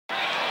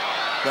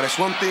But there's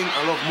one thing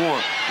I love more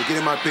than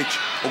getting my pitch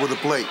over the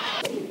plate.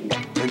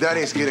 And that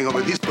is getting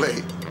over this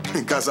plate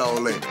in Casa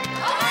Ole.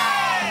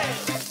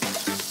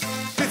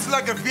 It's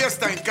like a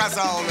fiesta in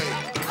Casa Ole.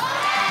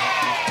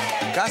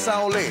 Casa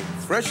Ole,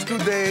 fresh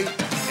today,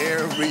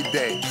 every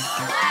day.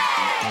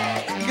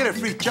 You get a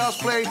free child's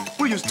play,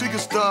 we just take your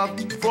stuff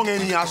from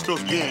any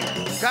Astros game.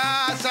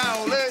 Casa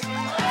Ole,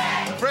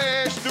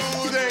 fresh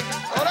today,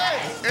 ole,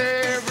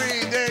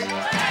 every day.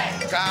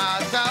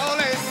 Casa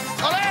Ole,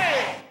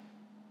 ole.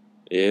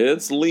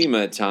 It's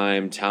Lima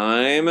time.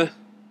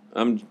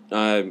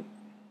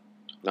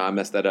 I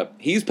messed that up.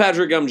 He's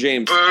Patrick. I'm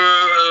James. We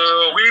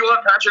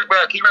want Patrick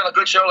back. He ran a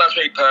good show last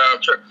week,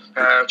 Patrick.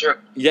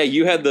 Yeah,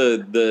 you had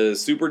the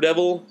Super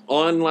Devil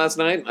on last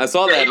night. I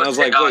saw that and I was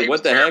like, wait,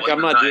 what the heck?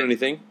 I'm not doing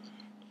anything.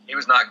 He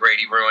was not great.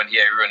 He ruined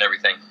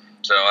everything.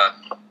 So,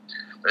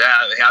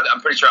 yeah,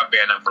 I'm pretty sure I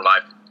banned him for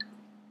life.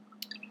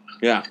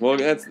 Yeah, well,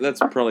 that's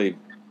probably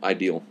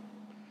ideal.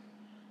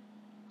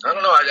 I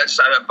don't know.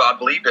 I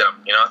believed him.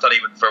 You know, I thought he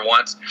would for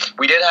once.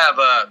 We did have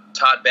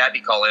Todd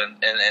Babby call in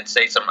and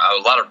say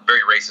a lot of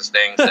very racist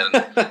things and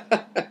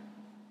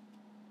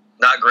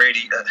not great.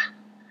 He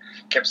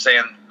kept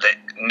saying the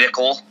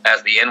nickel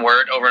as the N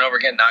word over and over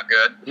again. Not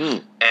good.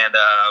 And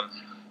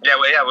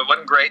it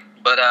wasn't great,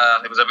 but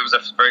it was a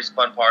very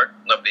fun part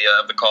of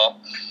the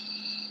call.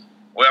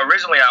 Well,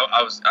 originally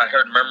I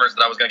heard murmurs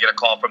that I was going to get a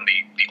call from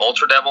the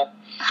Ultra Devil,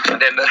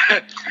 and then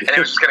it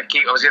was just going to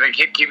keep. I was going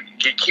to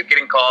keep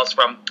getting calls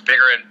from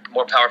bigger and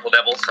more powerful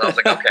devils. So I was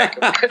like, okay.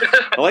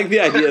 I like the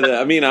idea that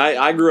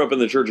I grew up in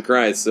the Church of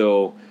Christ,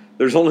 so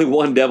there's only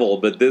one devil,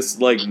 but this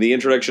the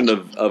introduction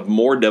of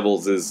more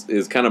devils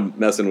is kind of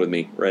messing with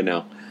me right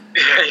now.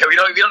 Yeah, we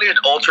don't need an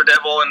Ultra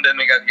Devil, and then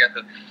we got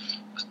the.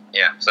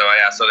 Yeah, so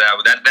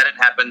that didn't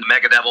happen. The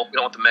Mega Devil, we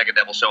don't want the Mega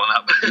Devil showing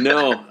up.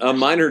 No, a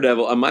minor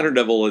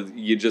devil,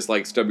 you just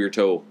stub your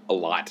toe a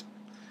lot.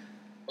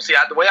 Well, see,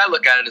 the way I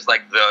look at it is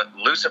like the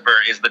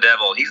Lucifer is the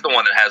devil. He's the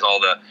one that has all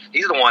the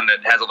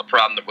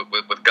problem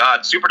with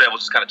God. Super Devil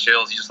just kind of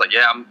chills. He's just like,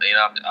 yeah, I'm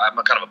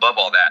kind of above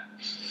all that.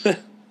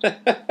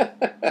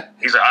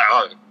 He's like,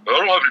 I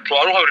don't have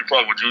any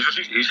problem with Jesus.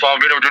 He's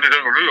fine. He never did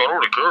anything with me. I don't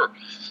really care.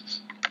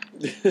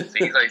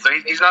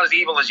 He's not as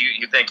evil as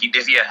you think.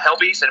 Is he a hell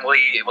beast, and will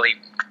he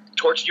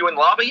torture you in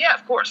lava? Yeah,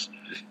 of course.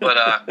 But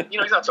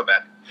he's not so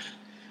bad.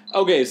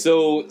 Okay,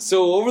 so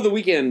over the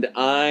weekend,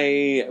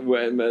 my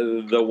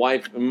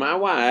wife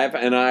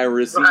and I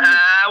received.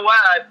 My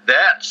wife,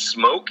 that's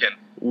smoking.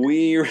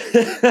 We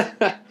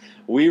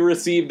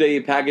received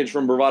a package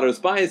from Bravado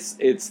Spice.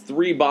 It's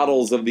 3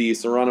 bottles of the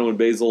Serrano and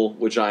Basil,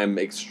 which I'm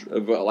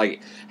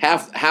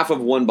half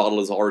of one bottle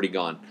is already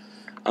gone.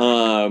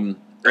 And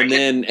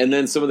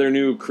then some of their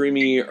new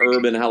creamy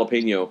herb and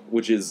jalapeno,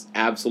 which is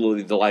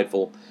absolutely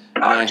delightful.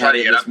 And I had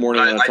it this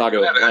morning on a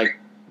taco.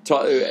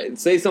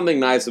 Say something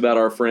nice about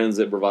our friends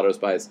at Bravado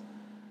Spice.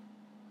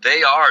 They're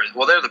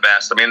the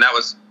best. I mean, that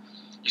was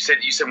you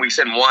said we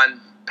sent one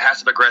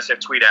passive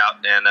aggressive tweet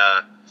out,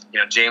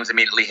 and James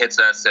immediately hits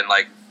us and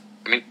let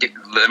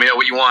me know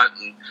what you want.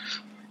 And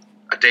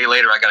a day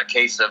later, I got a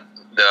case of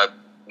the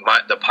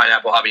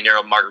pineapple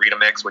habanero margarita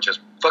mix, which is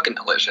fucking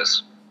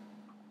delicious.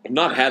 I've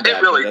not had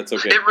that, but that's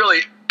okay. It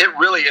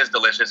really is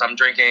delicious. I'm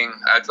drinking.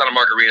 It's not a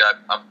margarita.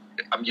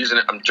 I'm using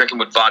it. I'm drinking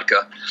with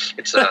vodka.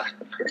 It's a I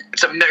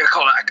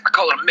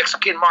call it a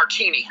Mexican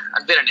martini.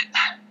 I invented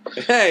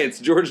it. Hey, it's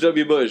George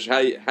W. Bush. How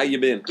you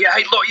been? Yeah,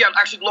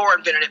 actually Laura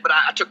invented it, but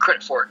I took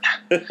credit for it.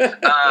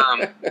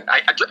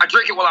 I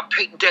drink it while I'm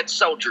painting dead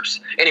soldiers.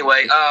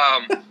 Anyway,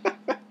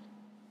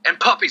 and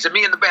puppies, and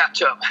me in the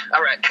bathtub.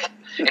 All right.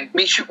 And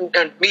me shooting,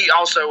 and me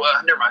also,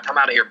 never mind, I'm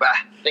out of here. Bye.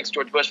 Thanks,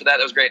 George Bush, for that.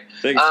 That was great.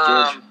 Thanks,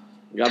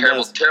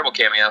 George. Terrible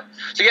cameo.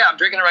 So, yeah, I'm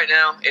drinking it right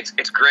now.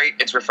 It's great.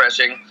 It's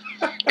refreshing.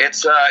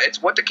 It's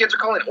what the kids are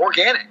calling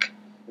organic,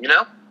 you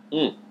know?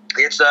 Mm.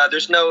 It's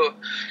there's no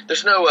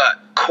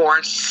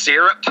corn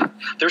syrup.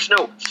 There's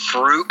no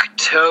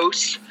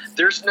fructose.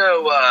 There's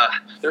no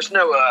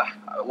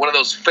one of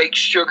those fake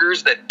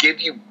sugars that give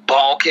you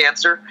ball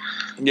cancer.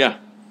 Yeah.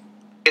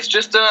 It's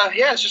just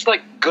it's just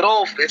like good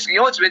old. It's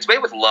made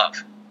with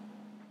love.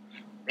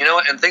 You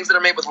know, and things that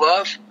are made with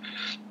love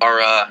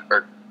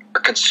are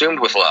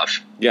consumed with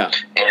love. Yeah.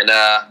 And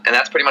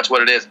that's pretty much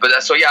what it is.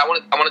 But so yeah, I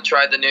want to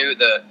try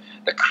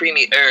the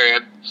creamy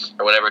herb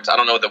or whatever. I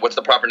don't know what's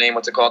the proper name.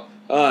 What's it called?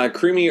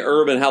 Creamy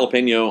herb and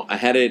jalapeno. I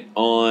had it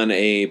on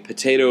a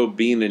potato,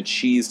 bean, and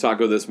cheese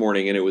taco this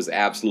morning, and it was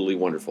absolutely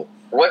wonderful.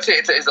 What's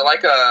it? Is it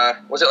like a?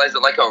 Is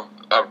it like a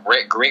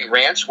green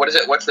ranch? What is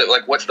it? What's the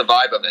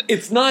vibe of it?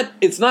 It's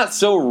not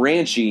so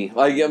ranchy.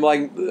 Like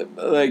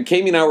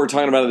Kami and I were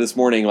talking about it this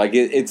morning. Like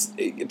it's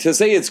to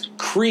say it's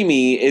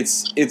creamy.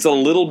 It's a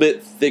little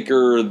bit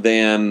thicker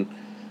than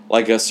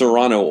like a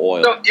Serrano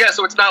oil.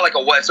 So it's not like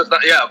a wet. So it's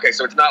not. Yeah, okay.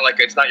 So it's not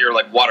your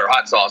like water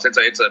hot sauce. It's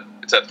a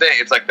thing.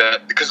 It's like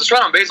because the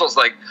Serrano and Basil is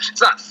like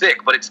it's not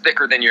thick, but it's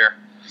thicker than your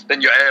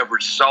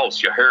average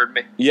sauce. You heard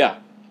me? Yeah.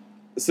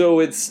 So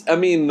it's, I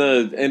mean,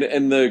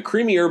 the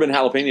creamy urban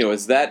jalapeno,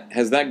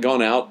 has that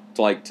gone out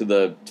to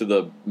the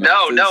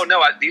No.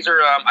 masses?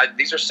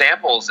 These are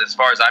samples. As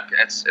far as I've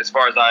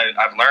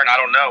learned, I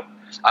don't know.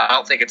 I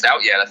don't think it's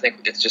out yet. I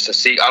think it's just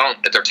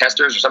if they're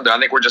testers or something. I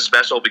think we're just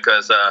special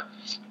because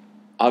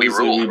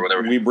Obviously, rule or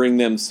whatever. we bring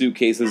them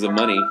suitcases of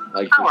money,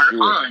 like for Power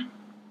sure. on.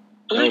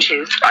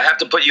 Bluetooth. I have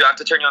to turn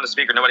you on the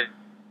speaker. Nobody.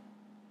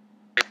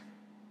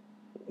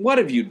 What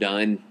have you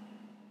done?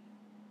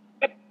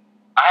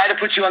 I had to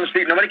put you on the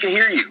speaker. Nobody can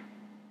hear you.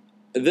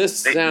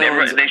 This They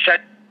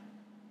shut.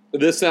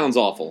 This sounds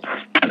awful.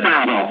 It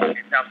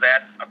sounds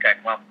bad. Okay,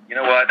 well, you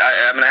know what?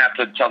 I'm gonna have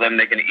to tell them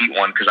they can eat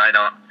one because I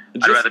don't.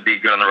 I'd rather be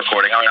good on the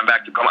recording. All right,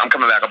 I'm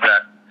coming back up to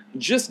that.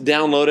 Just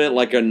download it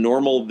like a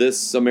normal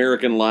This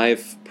American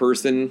Life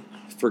person.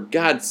 For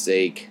God's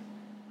sake.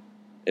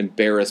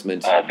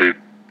 Embarrassment. I'll be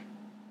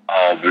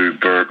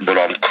burnt, but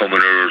I'm coming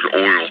as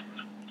oil.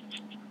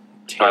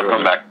 Terrible. I'm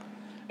coming back.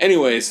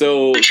 Anyway,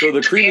 so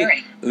the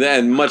creamy,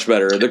 then much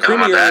better. The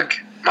creamy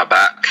My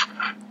back.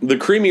 The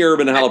creamy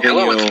urban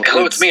jalapeno.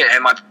 Hello, it's me.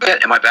 Am I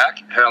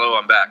back? Hello,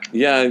 I'm back.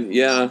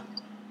 Yeah.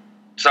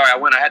 Sorry,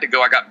 I had to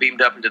go. I got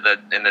beamed up into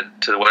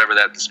whatever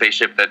that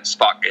spaceship that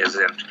Spock is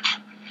in.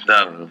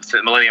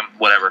 The Millennium,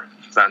 whatever.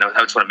 I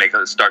just want to make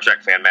a Star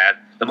Trek fan mad.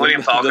 The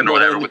Millennium Falcon or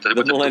whatever with the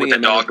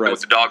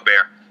dog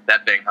bear.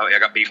 That thing. I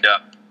got beamed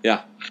up.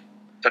 Yeah.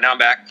 So now I'm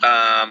back.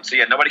 So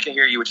yeah, nobody can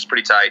hear you, which is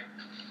pretty tight.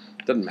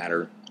 Doesn't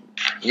matter.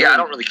 Yeah, I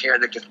don't really care.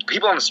 Like,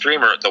 people on the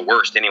stream are the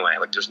worst anyway.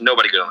 Like, there's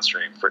nobody good on the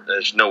stream.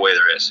 There's no way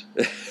there is.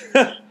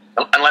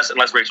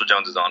 Unless Rachel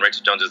Jones is on.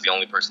 Rachel Jones is the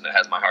only person that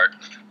has my heart.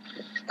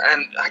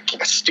 And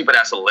stupid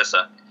ass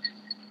Alyssa.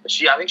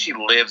 I think she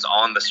lives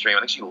on the stream. I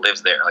think she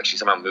lives there. Like, she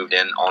somehow moved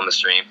in on the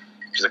stream.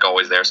 She's like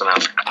always there somehow.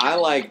 I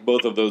like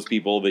both of those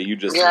people that you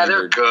just they're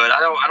slandered. good. I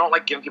don't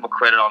like giving people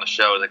credit on the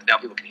show. Like, now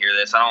people can hear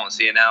this. I don't want to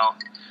see it now.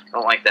 I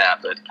don't like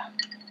that. But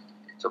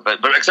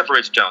except for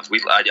Rachel Jones,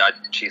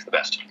 she's the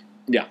best.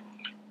 Yeah.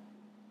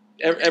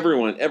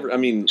 Everyone. I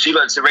mean,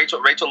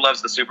 Rachel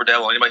loves the Super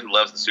Devil. Anybody who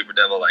loves the Super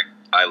Devil, like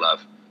I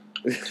love.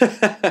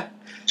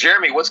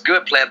 Jeremy, what's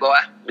good, Playboy?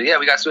 But yeah,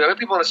 we got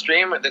people on the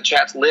stream. The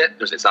chat's lit.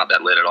 It's not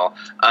that lit at all.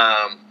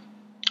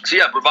 So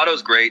yeah,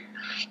 Bravado's great.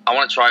 I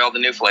want to try all the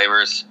new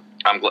flavors.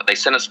 I'm glad they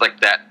sent us like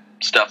that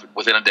stuff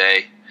within a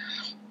day.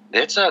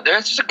 They're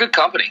just a good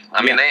company.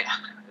 I mean,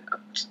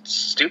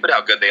 stupid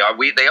how good they are.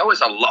 They owe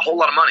us a whole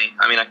lot of money.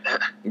 I mean,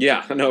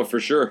 yeah, no, for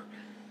sure.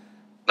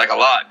 Like a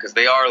lot, because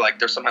they're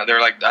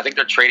like, I think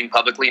they're trading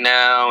publicly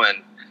now,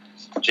 and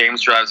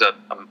James drives a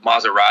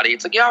Maserati.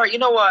 It's like, yeah, all right, you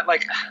know what?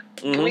 Like,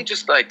 can we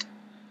just get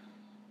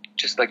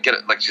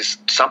it, like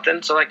just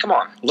something? So like, come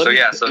on. Let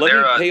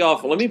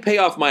me pay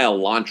off my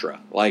Elantra,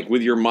 like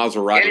with your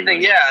Maserati.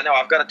 Anything? Yeah, no,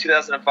 I've got a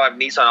 2005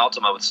 Nissan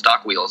Altima with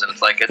stock wheels, and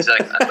it's like that's not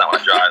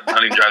what I drive. I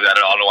don't even drive that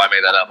at all. I don't know why I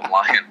made that up. I'm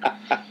lying.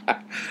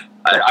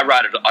 I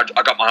ride it.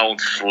 I got my own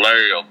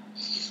sleigh.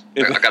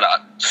 I got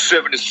a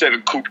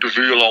 77 Coupe de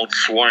Ville on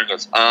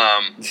swingers.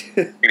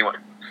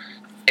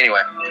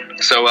 Anyway,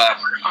 so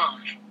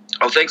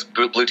thanks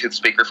Bluetooth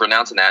speaker for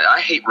announcing that. I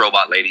hate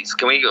robot ladies.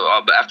 Can we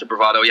go after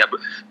Bravado? Yeah,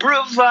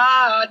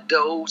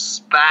 Bravado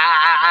Spice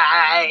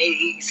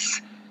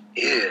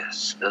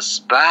is the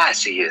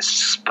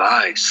spiciest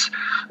spice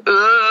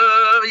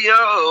of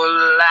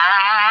your life.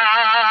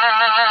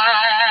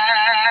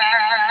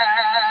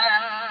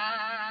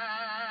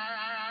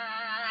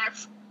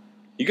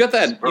 You got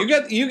that?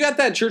 You got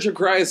that Church of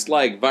Christ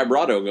like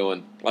vibrato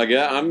going. Like,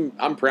 yeah,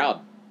 I'm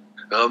proud.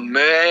 Amazing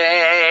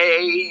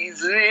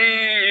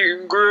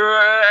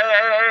grace.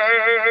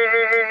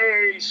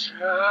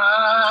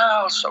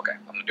 Okay,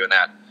 I'm doing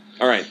that.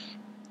 All right.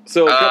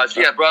 So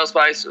yeah, Bravado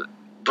Spice.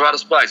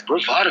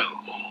 Bravado.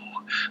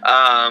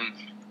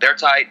 They're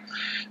tight.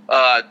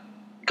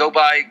 Go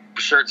buy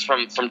shirts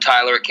from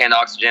Tyler at Canned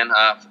Oxygen.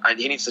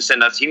 He needs to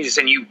send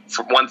you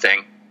for one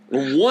thing.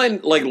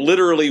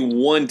 Literally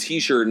one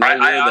T-shirt, and I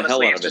wear the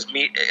hell out of it. Just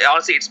me.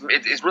 Honestly,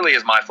 it really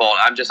is my fault.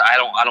 I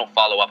don't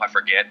follow up. I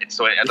forget. It's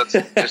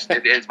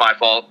my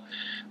fault.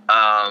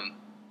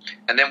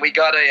 And then we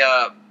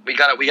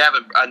have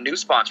a new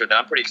sponsor that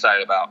I'm pretty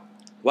excited about.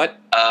 What?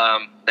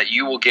 That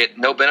you will get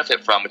no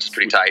benefit from, which is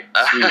pretty tight.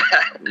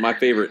 My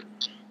favorite.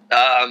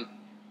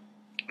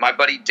 My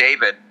buddy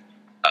David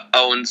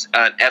owns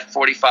an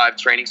F-45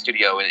 training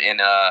studio in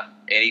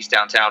East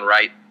Downtown,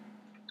 right?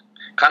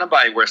 Kind of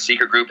by where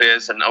Secret Group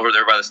is, and over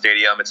there by the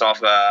stadium. It's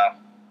off. I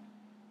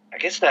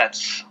guess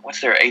what's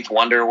their 8th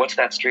Wonder? What's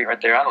that street right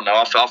there? I don't know.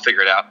 I'll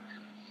figure it out.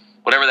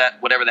 Whatever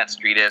that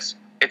street is.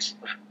 It's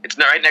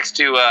right next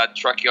to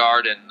Truck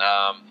Yard and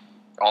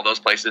all those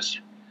places.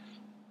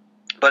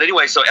 But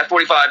anyway, so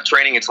F-45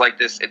 training. It's like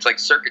this. It's like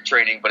circuit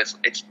training, but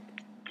it's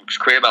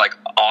created by like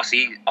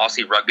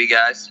Aussie rugby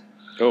guys.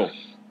 Oh.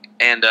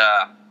 And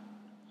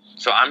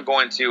so I'm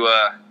going to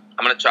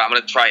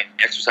try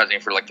exercising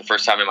for like the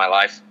first time in my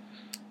life.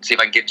 See if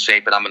I can get in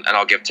shape, and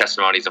I'll give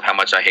testimonies of how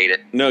much I hate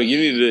it. No, you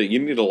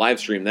need to live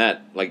stream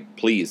that, like,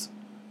 please.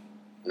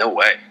 No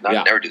way.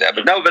 Never do that.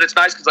 But no, but it's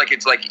nice because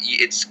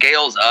it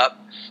scales up.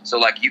 So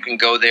like you can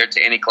go there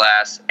to any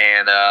class,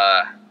 and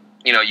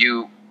you know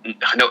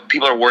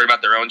people are worried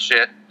about their own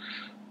shit,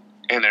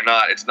 and they're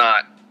not. It's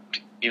not.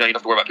 You don't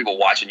have to worry about people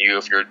watching you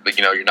if you're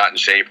you're not in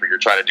shape or you're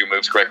trying to do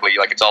moves correctly.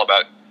 Like it's all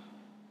about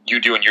you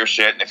doing your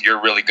shit, and if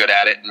you're really good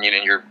at it and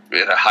you're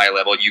at a high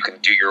level, you can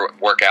do your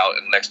workout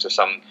next to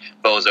some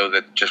bozo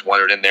that just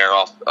wandered in there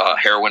off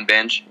heroin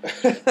binge,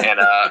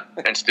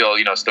 and still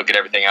get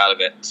everything out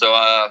of it. So,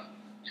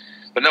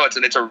 but no, it's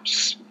a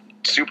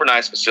super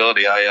nice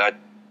facility. I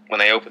when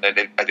they opened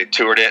it, they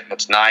toured it, and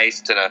it's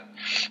nice.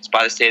 It's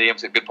by the stadium.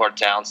 It's a good part of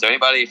town. So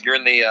anybody, if you're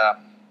in the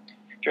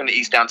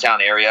East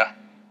Downtown area,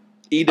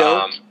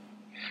 Edo.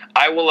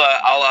 I will.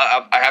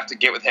 I have to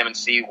get with him and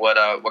see what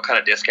kind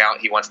of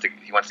discount he wants to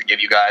give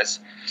you guys.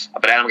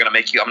 But Adam, I'm gonna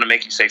make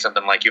you say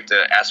something like you have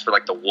to ask for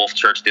like the Wolf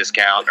Church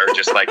discount, or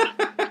just like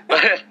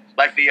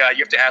like the you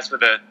have to ask for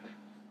the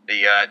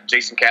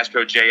Jason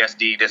Castro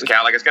JSD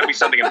discount. Like it's gonna be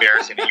something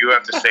embarrassing that you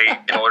have to say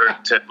in order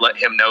to let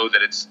him know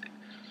that it's.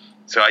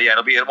 So yeah,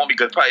 it won't be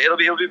good. Probably it'll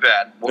be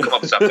bad. We'll come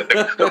up with something.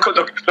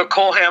 The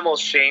Cole Hamill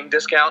shame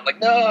discount. Like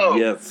no.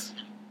 Yes.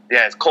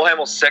 Yeah, it's Cole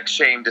Hamill's sex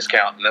shame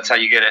discount, and that's how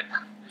you get it.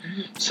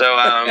 So,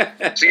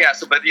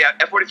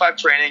 F-45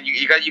 training.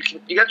 You got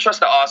to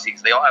trust the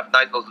Aussies. They all have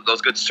nice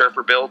those good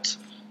surfer builds,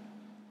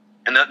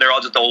 and then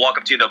they'll walk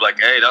up to you. They'll be like,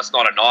 "Hey, that's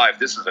not a knife.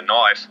 This is a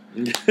knife.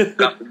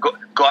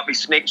 got me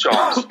snake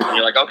charms." And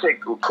you're like, "Okay,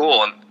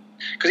 cool." And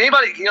because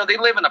anybody, they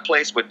live in a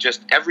place with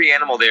just every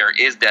animal there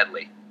is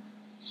deadly.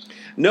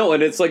 No,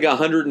 and it's like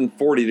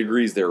 140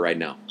 degrees there right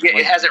now. Yeah,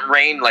 it hasn't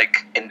rained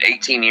like in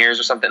 18 years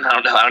or something. I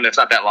don't know. It's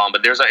not that long,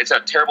 but it's a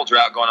terrible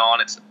drought going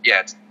on. It's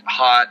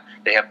hot.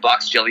 They have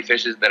box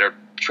jellyfishes that are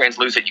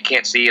translucent, you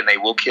can't see, and they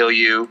will kill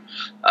you.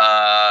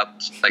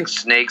 Like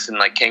snakes and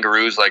like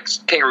kangaroos. Like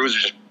kangaroos are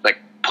just like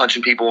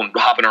punching people and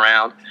hopping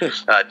around.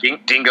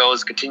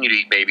 Dingoes continue to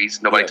eat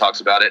babies. Nobody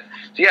talks about it.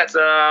 So yeah, it's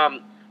a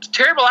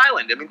terrible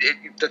island. I mean,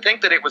 to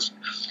think that it was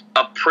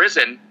a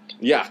prison.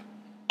 Yeah.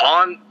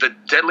 On the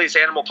deadliest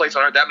animal place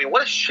on earth. I mean,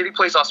 what a shitty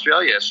place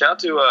Australia is. Shout out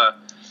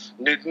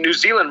to New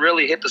Zealand.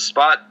 Really hit the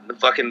spot,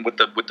 fucking with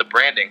the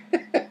branding.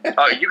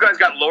 You guys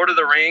got Lord of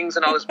the Rings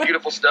and all this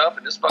beautiful stuff,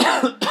 and this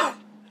fucking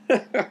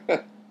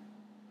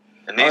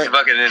and these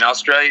fucking in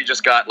Australia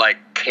just got like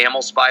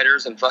camel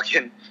spiders and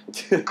fucking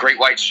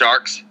great white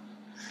sharks.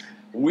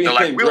 We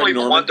don't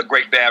even want the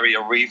Great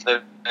Barrier Reef.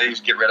 They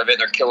just get rid of it.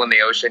 They're killing the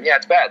ocean. Yeah,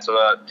 it's bad. So,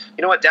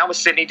 you know what? Down with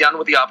Sydney, down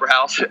with the Opera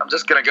House. I'm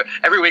just going to go.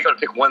 Every week I'm going to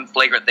pick one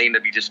flagrant thing to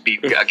be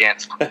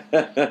against. So,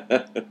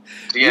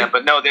 yeah,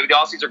 but no, the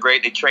Aussies are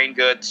great. They train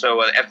good.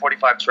 So,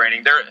 F-45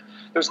 training.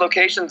 There's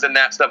locations and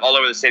that stuff all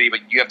over the city, but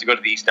you have to go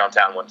to the East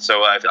Downtown one.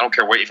 So, I don't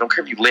care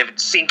if you live at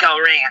Cinco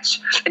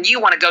Ranch and you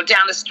want to go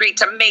down the street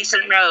to Mason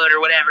Road or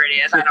whatever it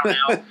is. I don't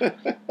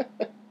know.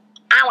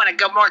 I want to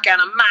go work out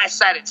on my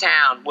side of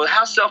town. Well,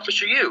 how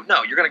selfish are you?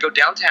 No, you're going to go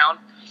downtown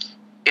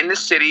in the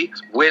city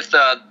with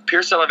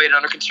Pierce Elevator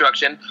under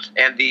construction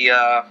and the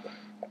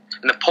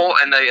pole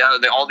and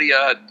all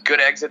the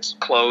good exits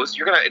closed.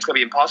 It's gonna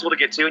be impossible to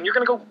get to, and you're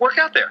gonna go work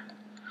out there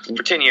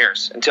for 10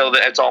 years until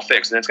it's all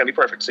fixed, and it's gonna be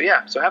perfect. So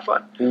yeah, so have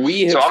fun.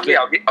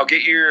 I'll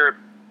get your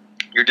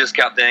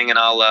discount thing, and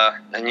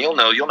and you'll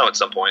know at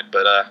some point.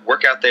 But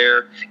work out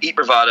there, eat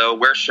Bravado,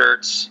 wear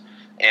shirts,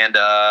 and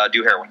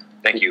do heroin.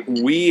 Thank you.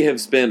 We have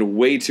spent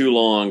way too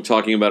long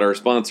talking about our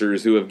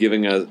sponsors who have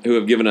given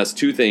us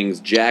two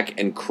things, Jack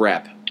and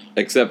crap,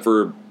 except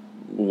for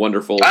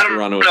wonderful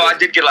Toronto. No, I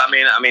did get.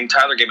 I mean,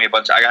 Tyler gave me a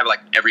bunch. I have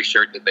like every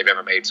shirt that they've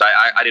ever made, so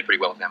I did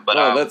pretty well with them.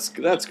 But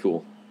that's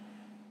cool.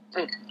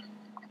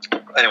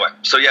 Anyway,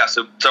 so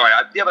sorry.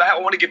 But I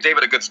want to give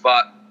David a good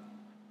spot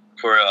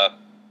for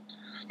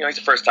it's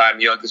the first time,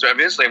 because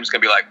eventually I'm just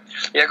going to be like,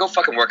 yeah, go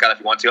fucking work out if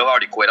you want to. I've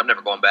already quit. I'm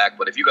never going back.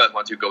 But if you guys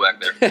want to, go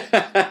back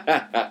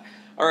there.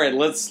 All right,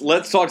 let's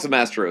talk some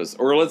Astros,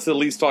 or let's at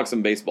least talk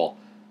some baseball.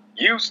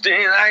 Houston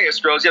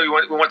Astros. Yeah, we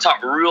want to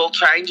talk rule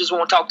changes. We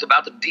want to talk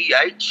about the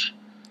DH.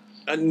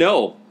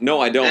 No,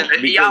 I don't.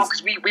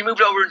 Because we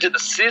moved over into the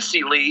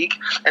Sissy League,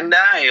 and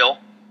now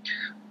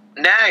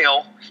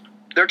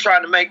they're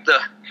trying to make the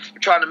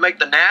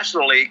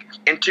National League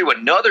into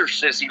another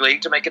Sissy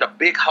League to make it a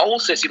big whole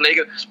Sissy League.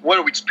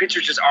 What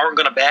pitchers just aren't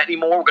going to bat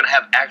anymore? We're going to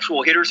have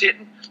actual hitters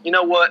hitting. You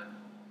know what?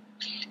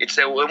 It's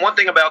one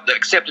thing about the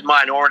accepted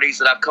minorities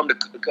that I've come to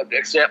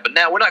accept, but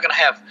now we're not going to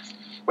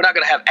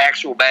have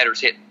actual batters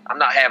hitting. I'm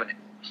not having it.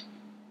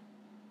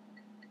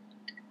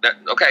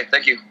 Okay,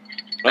 thank you.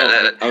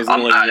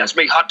 That's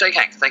me, Hot Take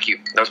Hank. Thank you.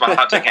 That was my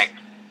Hot Take Hank.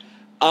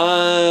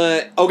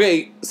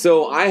 Okay,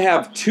 so I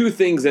have two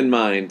things in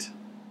mind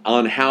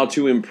on how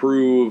to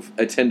improve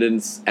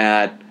attendance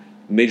at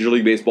Major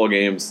League Baseball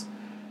games.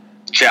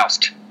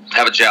 Joust.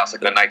 Have a joust,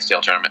 like a Knight's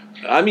Tale tournament.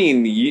 I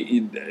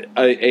mean,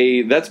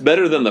 that's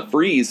better than the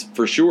freeze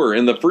for sure.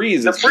 And the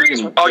freeze, it's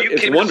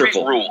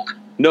wonderful. Ruled.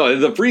 No,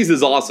 the freeze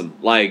is awesome.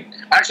 Like,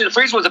 actually, the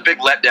freeze was a big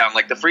letdown.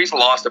 Like, the freeze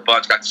lost a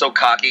bunch, got so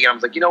cocky. I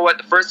was like, you know what?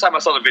 The first time I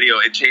saw the video,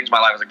 it changed my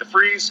life. I was like, the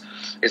freeze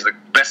is the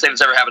best thing that's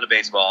ever happened to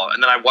baseball.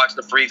 And then I watched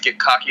the freeze get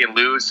cocky and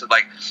lose to,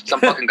 like, some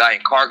fucking guy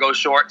in cargo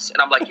shorts.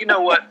 And I'm like, you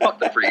know what? Fuck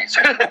the freeze.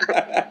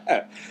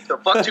 So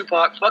fuck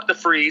Tupac. Fuck the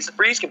freeze. The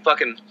freeze can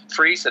fucking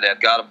freeze to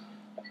death. Got him.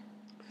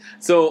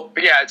 So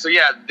yeah,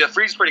 the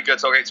freeze is pretty good.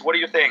 So okay, so what are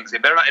your things?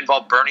 It better not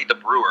involve Bernie the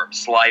Brewer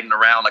sliding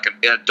around like an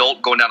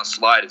adult going down a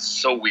slide. It's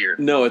so weird.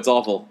 No, it's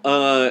awful.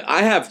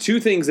 I have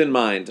two things in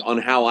mind on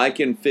how I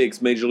can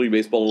fix Major League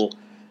Baseball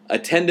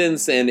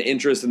attendance and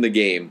interest in the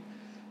game.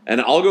 And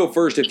I'll go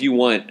first if you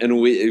want. And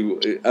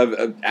we,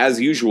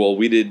 as usual,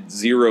 we did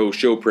zero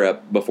show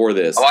prep before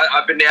this. Oh,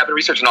 I've been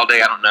researching all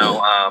day. I don't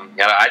know.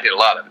 Yeah, I did a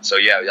lot of it. So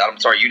yeah, I'm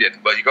sorry you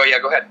didn't, but go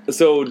ahead.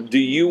 So do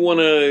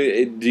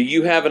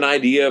you have an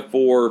idea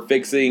for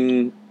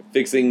fixing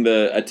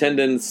the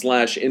attendance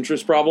 /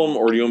 interest problem,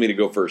 or do you want me to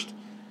go first?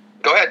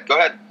 Go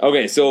ahead.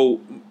 Okay,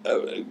 so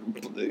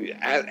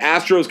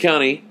Astros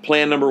County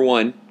plan number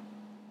 1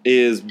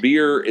 is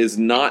beer is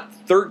not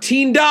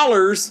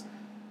 $13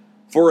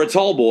 for a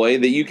tall boy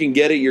that you can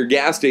get at your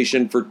gas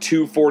station for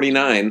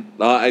 $2.49.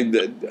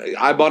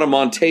 I bought a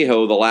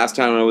Montejo the last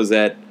time I was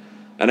at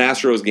an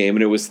Astros game,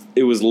 and it was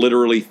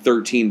literally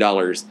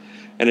 $13.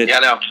 And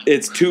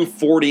it's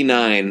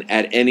 $2.49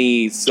 at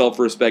any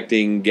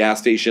self-respecting gas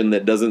station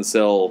that doesn't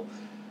sell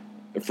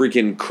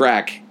freaking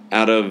crack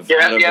out of.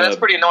 That's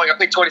pretty annoying. I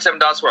paid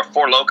 $27 for a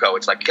Four Loko.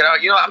 It's like,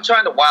 I'm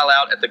trying to while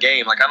out at the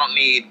game. Like, I don't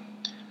need.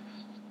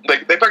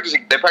 Like they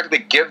practically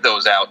give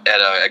those out at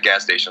a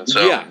gas station.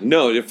 So yeah,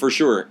 no, for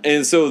sure.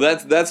 And so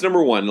that's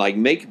number 1. Like,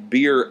 make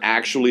beer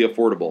actually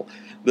affordable.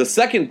 The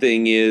second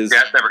thing is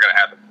that's never going to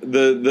happen.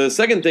 The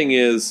second thing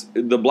is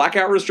the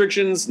blackout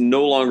restrictions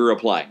no longer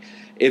apply.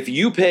 If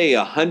you pay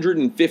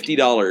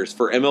 $150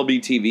 for MLB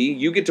TV,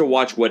 you get to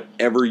watch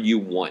whatever you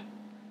want.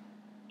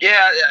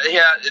 Yeah,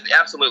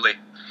 absolutely.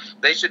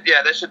 They should,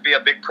 that should be a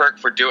big perk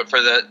for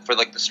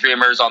the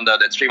streamers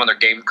that stream on their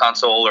game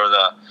console or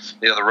the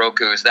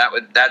Rokus.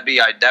 That'd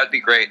be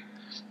great.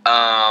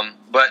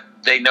 But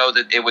they know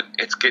that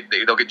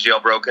they'll get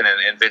jailbroken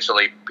and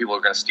eventually people are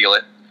going to steal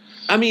it.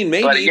 I mean,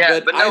 maybe, but you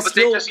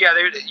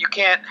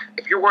can't,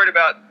 if you're worried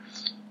about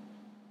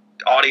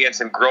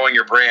audience and growing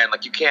your brand,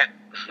 like you can't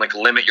like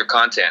limit your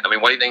content. I mean,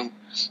 what do you think?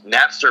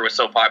 Napster was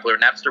so popular.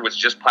 Napster was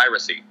just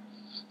piracy.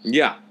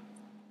 Yeah.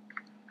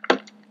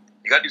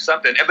 You got to do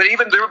something. But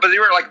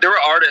there were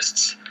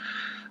artists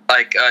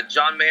like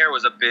John Mayer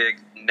was a big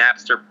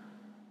Napster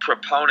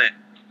proponent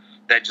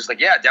that just like,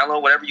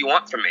 download whatever you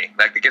want from me.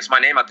 Like, it gets my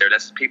name out there.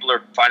 People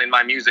are finding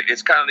my music.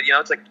 It's kind of,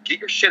 it's like, get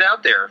your shit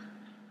out there.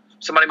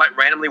 Somebody might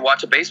randomly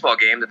watch a baseball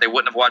game that they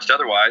wouldn't have watched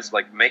otherwise.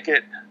 Like, make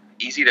it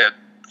easy to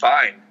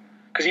find.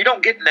 Because you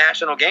don't get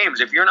national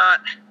games if you're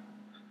not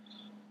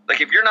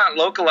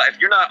local, if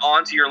you're not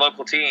onto your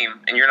local team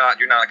and you're not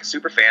like a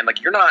super fan,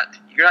 like you're not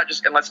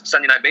just, unless it's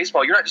Sunday Night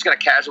Baseball, you're not just going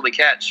to casually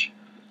catch,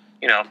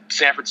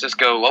 San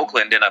Francisco,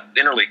 Oakland in a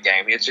interleague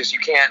game. It's just, you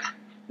can't.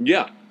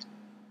 Yeah.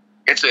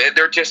 There's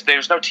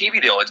no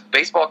TV deal. It's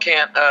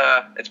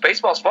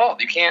baseball's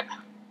fault. You can't.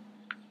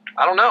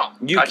 I don't know.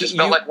 I just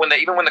felt like when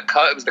it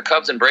was the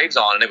Cubs and Braves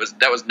on, and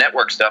that was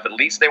network stuff. At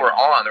least they were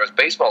on. There was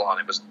baseball on.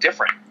 It was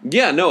different.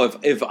 Yeah, no.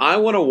 If I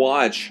want to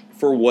watch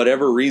for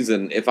whatever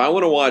reason, if I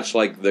want to watch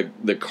like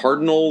the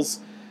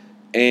Cardinals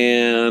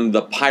and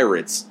the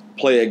Pirates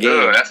play a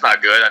game, that's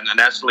not good. And the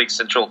National League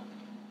Central.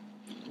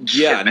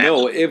 Yeah,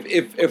 no.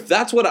 If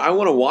that's what I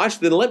want to watch,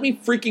 then let me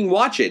freaking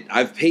watch it.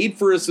 I've paid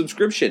for a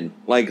subscription.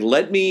 Like,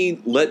 let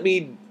me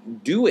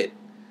do it.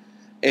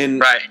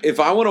 And if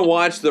I want to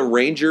watch the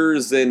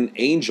Rangers and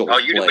Angels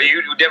but you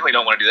definitely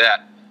don't want to do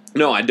that.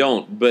 No, I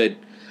don't. But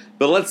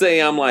let's say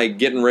I'm like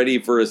getting ready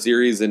for a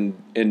series and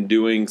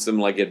doing some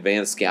like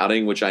advanced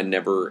scouting, which I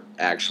never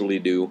actually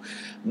do.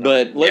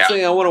 But let's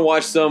say I want to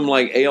watch some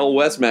like AL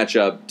West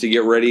matchup to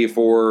get ready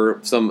for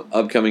some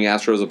upcoming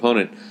Astros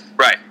opponent.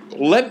 Right.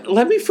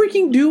 Let me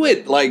freaking do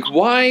it. Like,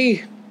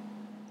 why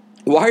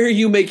are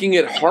you making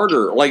it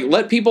harder? Like,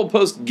 let people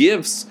post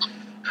GIFs.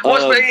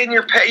 Well, and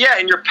you're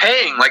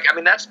paying. Like, I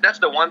mean, that's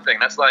the one thing.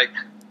 That's like,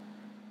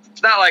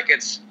 it's not like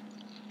it's,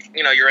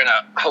 you're in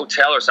a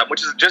hotel or something,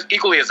 which is just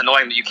equally as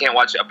annoying that you can't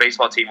watch a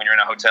baseball team when you're in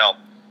a hotel.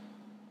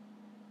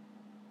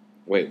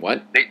 Wait,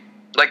 what?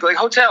 Like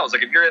hotels.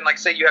 Like, if you're in, like,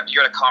 say you're at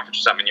a conference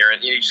or something,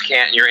 you just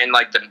can't. You're in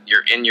like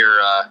you're in your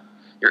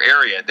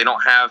area. They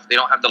don't have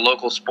the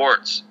local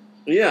sports.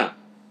 Yeah.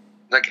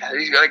 Like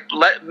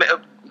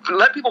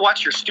let people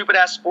watch your stupid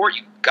ass sport,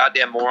 you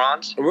goddamn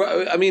morons.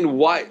 I mean,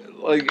 why?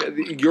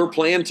 Like, your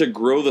plan to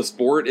grow the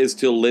sport is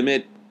to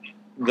limit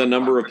the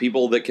number of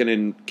people that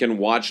can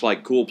watch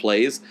like cool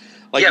plays.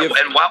 Like, and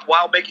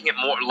while making it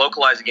more,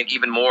 localizing it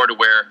even more to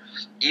where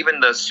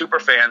even the super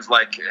fans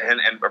and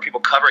are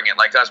people covering it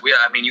like us.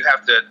 You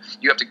have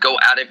to go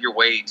out of your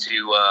way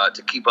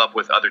to keep up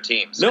with other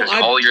teams. No,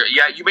 you're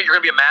going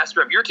to be a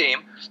master of your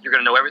team. You're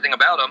going to know everything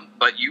about them,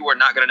 but you are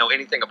not going to know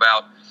anything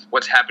about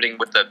what's happening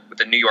with the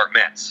New York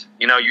Mets.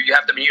 You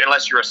have to,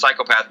 unless you're a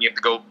psychopath, and you have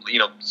to go,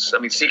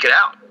 seek it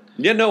out.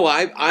 Yeah, no,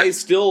 I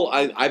still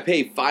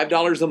pay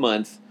 $5 a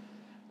month.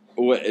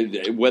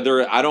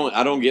 Whether I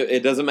don't get,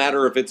 it doesn't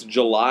matter if it's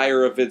July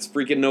or if it's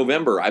freaking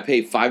November. I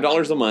pay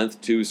 $5 a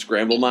month to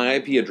scramble my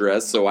IP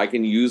address so I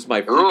can use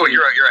my. Ooh,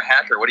 you're a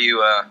hacker. What do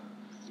you?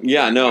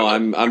 Yeah, no,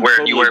 I'm.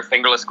 You wear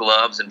fingerless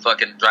gloves and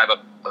fucking drive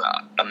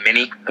a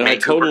mini. I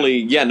totally.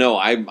 Yeah, no,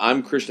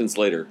 I'm Christian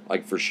Slater,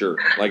 like for sure.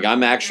 Like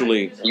I'm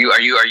actually.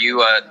 Are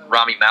you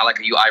Rami Malek?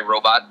 Are you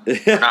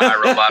iRobot? Or not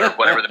iRobot or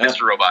whatever the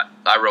Mr. Robot.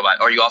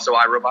 iRobot. Are you also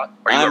iRobot?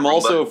 I'm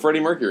also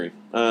Freddie Mercury.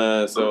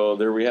 So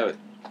there we have it.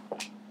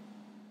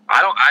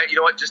 You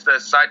know what? Just a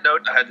side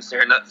note. I had this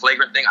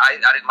flagrant thing. I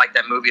didn't like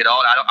that movie at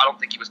all. I don't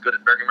think he was good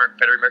at Freddie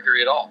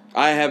Mercury at all.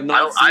 I have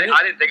not seen it.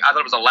 I didn't think. I thought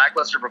it was a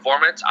lackluster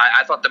performance.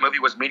 I thought the movie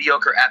was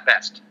mediocre at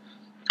best.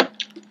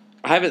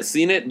 I haven't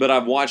seen it, but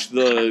I've watched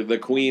the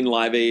Queen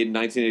Live Aid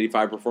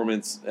 1985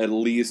 performance at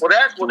least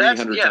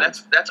 300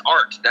 times. That's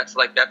art. That's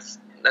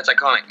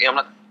iconic.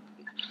 Yeah,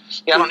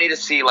 I don't need to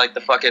see like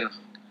the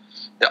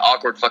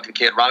awkward fucking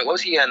kid. Rami, what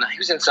was he in? He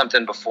was in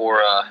something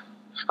before.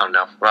 I don't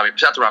know.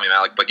 Shout out to Rami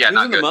Malek, but yeah, he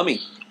was in The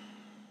Mummy.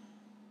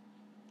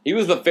 He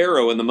was the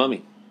Pharaoh in The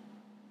Mummy.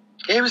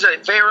 He was a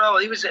Pharaoh.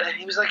 He was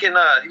like in.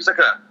 He was like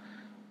a.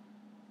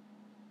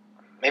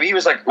 Maybe he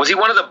was like. Was he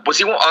on one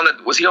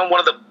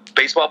of the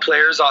baseball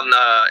players on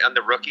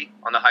the rookie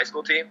on the high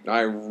school team?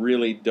 I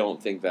really don't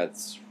think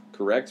that's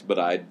correct, but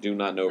I do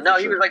not know. No,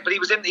 he was like, but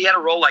he had a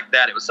role like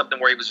that. It was something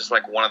where he was just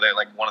like one of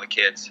the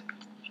kids.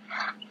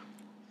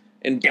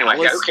 And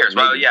who cares?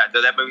 Well, yeah,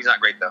 that movie's not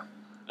great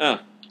though.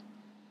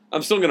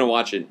 I'm still gonna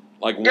watch it.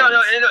 Like, no,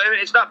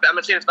 it's not. I'm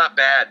not saying it's not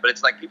bad, but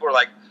it's like people are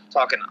like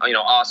talking,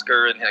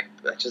 Oscar and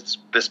like, just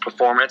this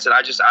performance, and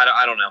I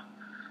don't know.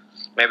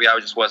 Maybe I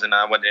just wasn't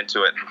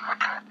into it.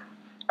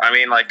 I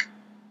mean, like,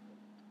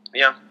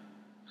 yeah,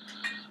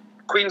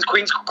 Queen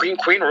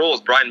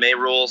rules. Brian May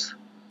rules.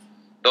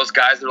 Those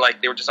guys,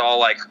 they were just all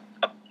like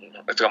a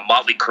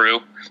motley crew.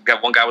 You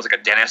got one guy was like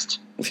a dentist.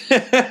 You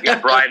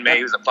got Brian May,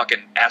 who's a fucking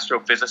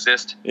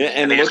astrophysicist. Yeah,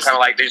 and they just kind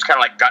of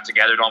like got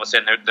together, and all of a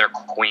sudden they're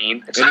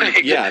Queen. Brian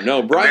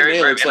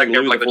May looks like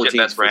Louis the 14th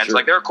best friends. Sure.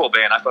 Like they're a cool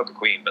band. I fuck with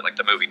Queen, but like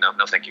the movie, no,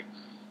 thank you.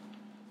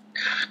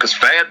 Cause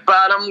fat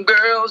bottom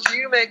girls,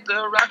 you make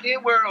the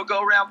rockin' world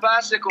go round.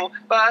 Bicycle.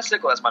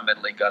 That's my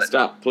medley. Got it.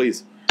 Stop,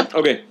 please.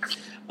 Okay.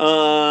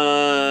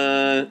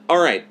 All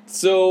right.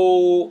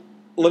 So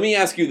let me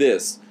ask you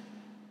this.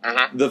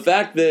 Mm-hmm. The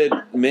fact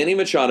that Manny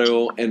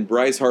Machado and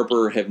Bryce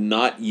Harper have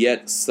not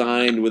yet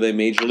signed with a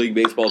Major League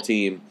Baseball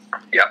team,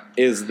 yep.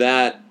 is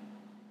that,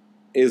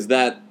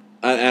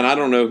 and I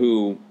don't know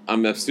who,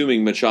 I'm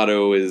assuming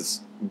Machado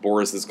is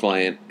Boris's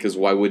client, because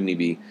why wouldn't he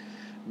be?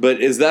 But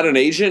is that an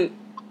agent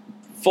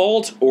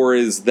fault, or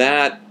is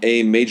that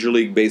a Major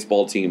League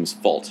Baseball team's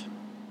fault?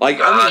 Like,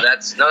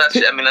 that's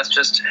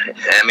just.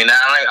 I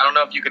don't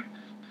know if you could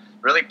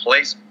really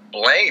place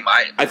blame.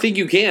 I think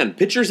you can.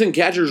 Pitchers and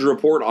catchers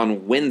report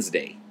on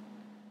Wednesday.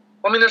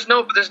 Well, I mean, there's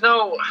no.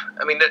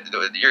 I mean,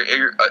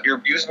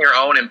 you're using your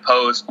own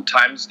imposed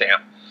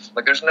timestamp.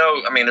 Like, there's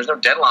no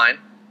deadline.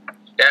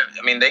 Yeah,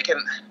 I mean, they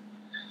can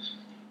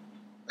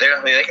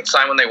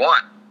sign when they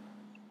want.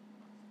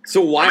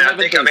 So why haven't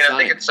they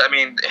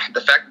signed?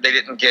 The fact that they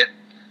didn't get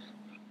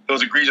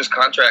those egregious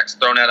contracts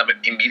thrown at them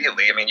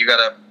immediately. I mean,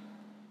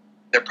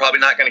 they're probably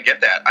not going to get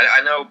that.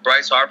 I know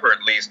Bryce Harper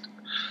at least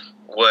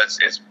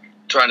is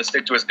trying to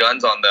stick to his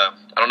guns on I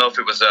don't know if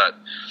it was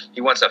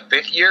he wants a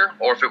 5th year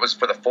or if it was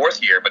for the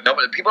 4th year, but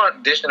people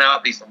aren't dishing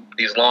out these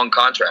long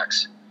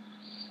contracts.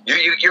 You're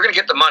going to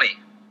get the money,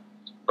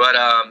 but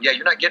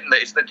you're not getting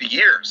the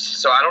years.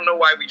 So I don't know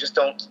why we just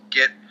don't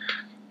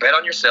bet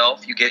on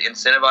yourself. You get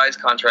incentivized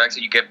contracts,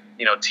 and you get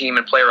team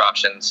and player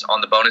options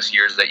on the bonus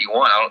years that you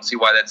want. I don't see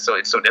why it's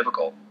so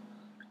difficult.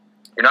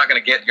 You're not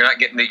going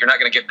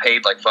to get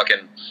paid like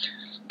fucking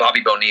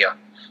Bobby Bonilla.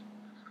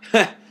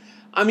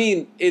 I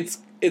mean, it's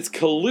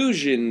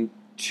collusion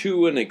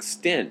to an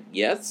extent,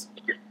 yes?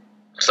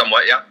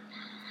 Somewhat, yeah.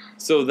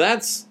 So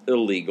that's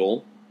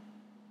illegal.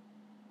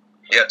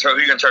 Yeah, who are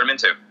you going to turn him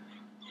into?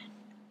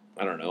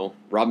 I don't know.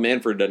 Rob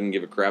Manfred doesn't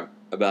give a crap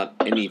about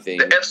anything.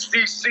 The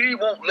FCC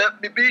won't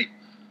let me be.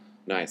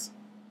 Nice.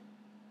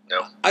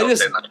 No.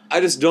 I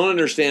just don't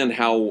understand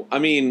how. I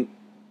mean,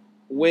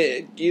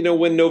 when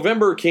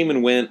November came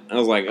and went, I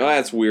was like, oh,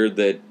 that's weird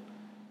that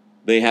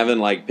they haven't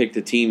like picked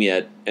a team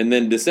yet. And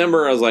then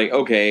December, I was like,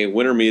 okay,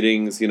 winter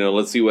meetings.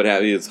 Let's see what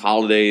happens.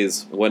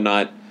 Holidays,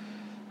 whatnot.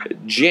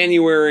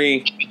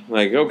 January,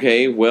 like,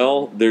 okay,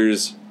 well,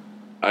 there's.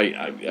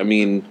 I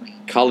mean,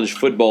 college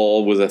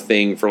football was a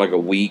thing for like a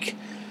week,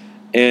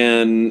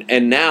 and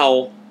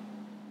now,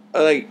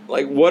 like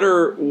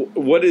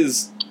what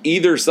is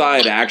either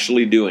side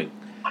actually doing?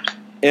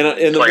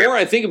 And the more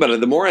I think about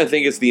it, the more I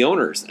think it's the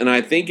owners, and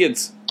I think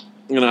it's,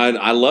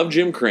 I love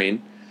Jim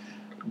Crane,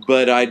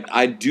 but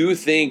I do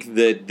think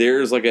that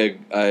there's like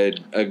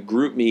a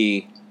group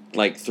me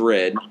like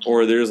thread,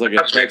 or there's like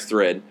a text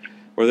thread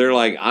where they're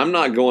like, I'm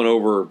not going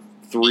over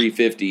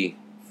 350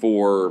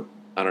 for,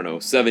 I don't know,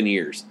 7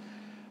 years.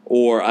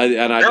 Or Hell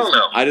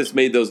no. I just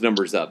made those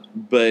numbers up,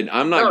 but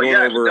I'm not going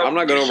over. I'm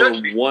not going over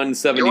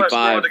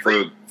 175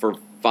 for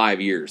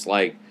 5 years.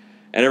 Like,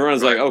 and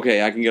everyone's like,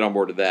 okay, I can get on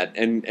board with that.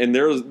 And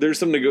there's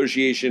some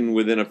negotiation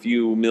within a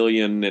few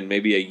million and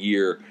maybe a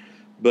year,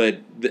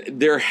 but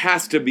there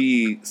has to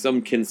be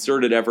some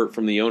concerted effort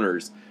from the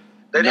owners.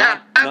 They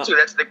have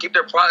to. They keep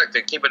their product.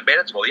 They keep it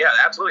manageable. Yeah,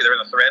 absolutely. They're in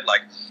the thread.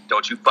 Like,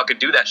 don't you fucking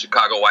do that,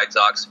 Chicago White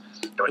Sox.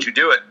 Don't you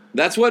do it.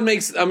 That's what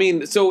makes. I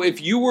mean, so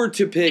if you were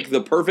to pick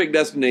the perfect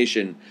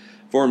destination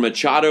for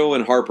Machado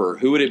and Harper,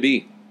 who would it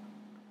be?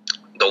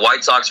 The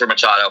White Sox for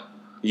Machado.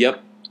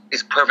 Yep.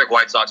 He's a perfect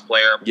White Sox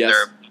player. Yes.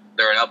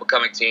 They're an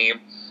up-and-coming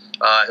team.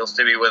 He'll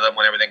still be with them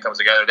when everything comes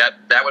together.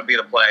 That would be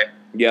the play.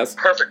 Yes.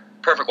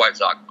 Perfect White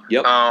Sox.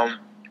 Yep.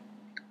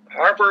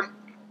 Harper,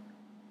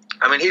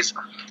 I mean, he's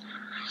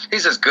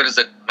as good as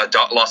a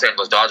Los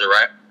Angeles Dodger,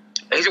 right?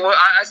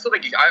 I still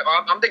think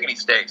I'm thinking he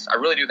stays. I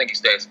really do think he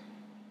stays.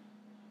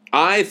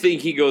 I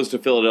think he goes to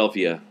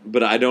Philadelphia,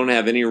 but I don't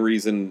have any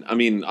reason. I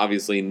mean,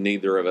 obviously,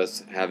 neither of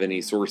us have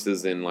any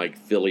sources in like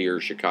Philly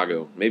or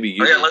Chicago. Maybe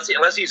you. Yeah,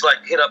 unless he's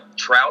like hit up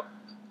Trout,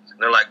 and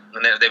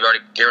they've already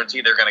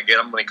guaranteed they're going to get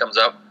him when he comes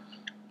up.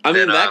 I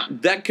mean,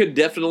 that could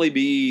definitely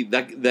be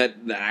that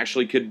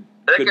actually could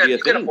be a thing. You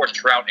can afford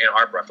Trout and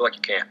Harper. I feel like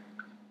you can.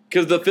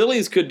 Because the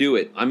Phillies could do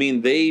it. I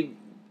mean,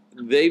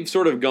 they've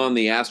sort of gone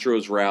the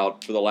Astros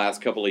route for the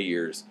last couple of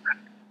years,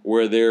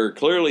 where they're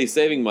clearly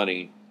saving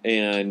money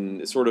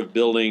and sort of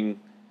building.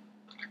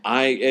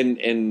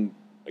 And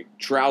like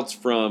Trout's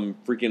from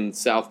freaking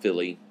South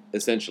Philly,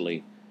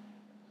 essentially.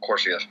 Of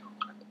course he is.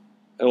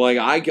 Like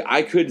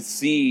I could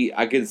see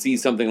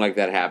something like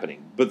that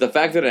happening, but the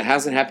fact that it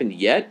hasn't happened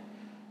yet,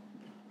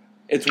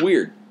 it's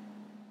weird.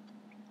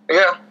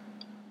 Yeah.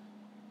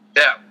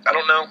 I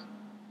don't know.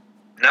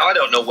 Now I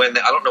don't know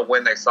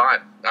when they sign.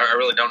 I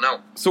really don't know.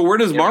 So where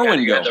does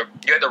Marwin go?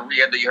 You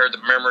heard the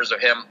murmurs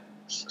of him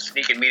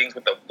sneaking meetings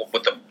with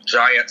the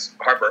Giants,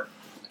 Harper.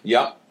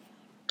 Yep.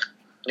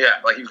 Yeah,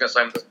 like he was going to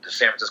sign with the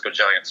San Francisco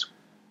Giants.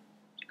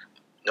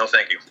 No,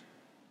 thank you.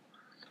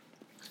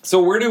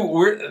 So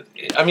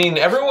I mean,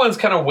 everyone's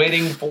kind of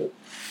waiting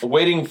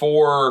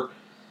for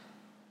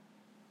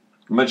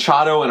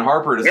Machado and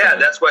Harper to sign. Yeah,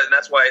 that's why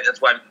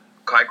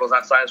Keuchel's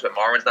not signed. That's why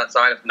Marwin's not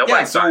signed.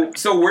 Nobody's signed.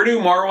 So where do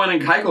Marwin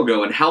and Keuchel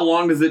go, and how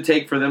long does it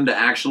take for them to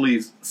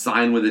actually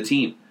sign with a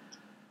team?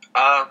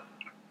 I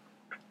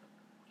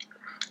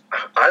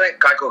think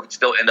Keuchel could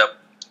still end up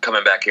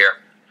coming back here.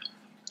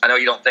 I know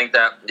you don't think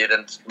that. It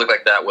didn't look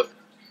like that with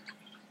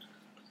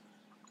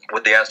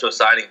the Astros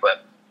signing,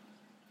 but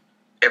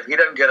if he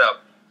doesn't get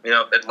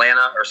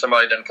Atlanta or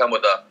somebody doesn't come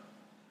with a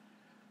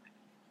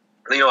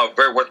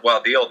very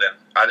worthwhile deal, then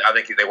I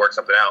think they work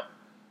something out.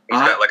 He's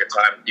got like a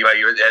time.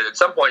 At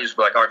some point, you just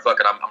be like, all right, fuck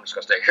it, I'm just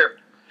going to stay here.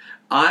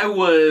 I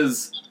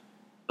was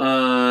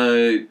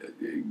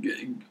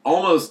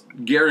almost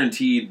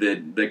guaranteed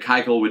that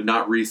Keuchel would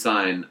not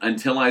re-sign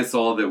until I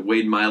saw that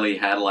Wade Miley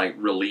had like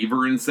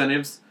reliever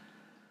incentives.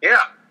 Yeah,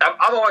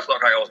 I've always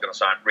thought Keuchel was going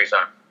to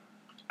re-sign.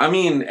 I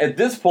mean, at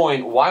this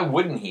point, why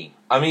wouldn't he?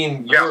 I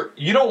mean,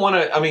 you don't want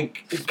to. I mean,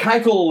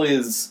 Keuchel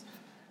is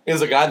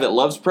a guy that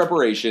loves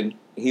preparation.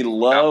 He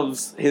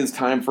loves his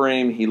time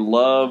frame. He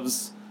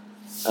loves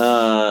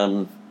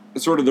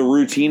sort of the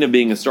routine of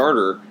being a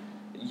starter.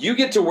 You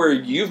get to where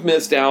you've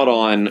missed out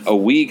on a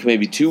week,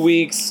 maybe 2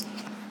 weeks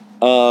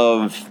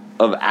of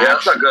action. Yeah,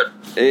 that's not good.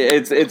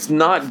 It's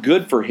not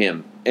good for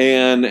him,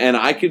 and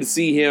I could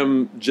see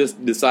him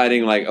just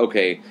deciding like,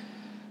 okay,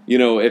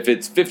 if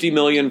it's $50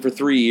 million for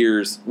 3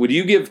 years, would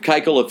you give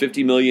Keuchel a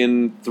 $50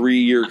 million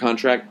 3-year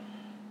contract?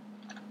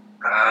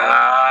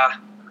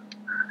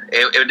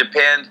 It would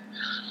depend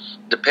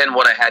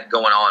what I had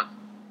going on.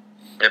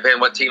 It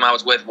depend what team I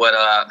was with,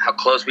 how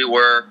close we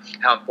were,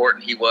 how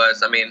important he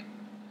was. I mean,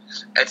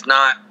 it's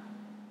not.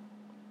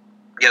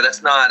 Yeah,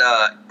 that's not.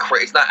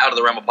 It's not out of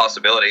the realm of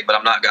possibility. But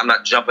I'm not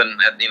jumping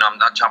at. I'm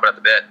not chomping at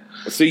the bit.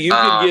 So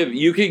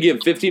you could give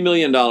 $50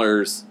 million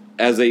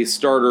as a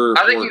starter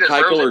for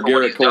Keuchel or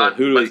Garrett Cole.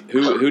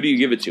 Who do you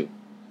give it to?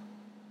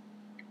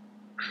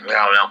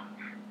 I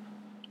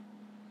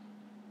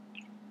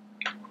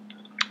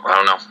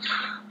don't know.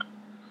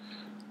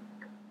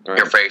 Right.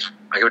 Your face.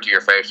 I give it to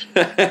your face.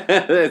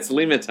 It's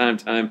Lima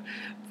time.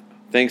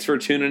 Thanks for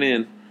tuning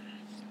in.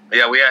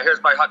 Yeah,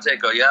 here's my hot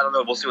take. I don't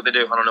know. We'll see what they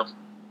do. I don't know.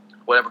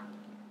 Whatever.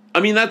 I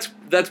mean, that's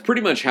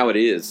pretty much how it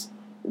is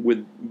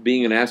with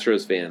being an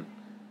Astros fan.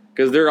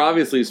 Because they're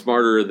obviously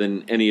smarter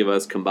than any of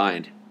us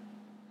combined.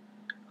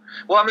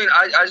 Well, I mean,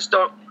 I just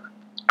don't.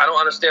 I don't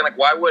understand. Like,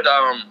 why wouldn't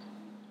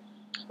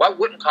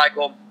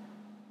Keuchel?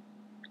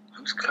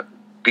 Who's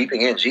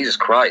beeping in? Jesus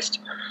Christ!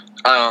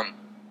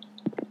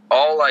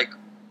 All like,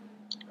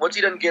 once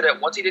he didn't get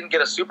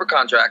a super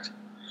contract.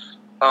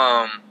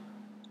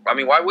 I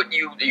mean, why wouldn't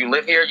you? You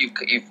live here.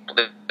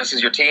 This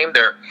is your team.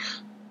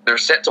 They're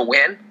set to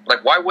win.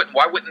 Like, why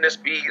wouldn't this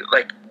be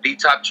like the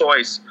top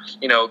choice?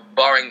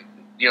 Barring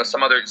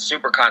some other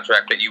super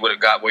contract that you would have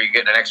got where you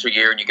get an extra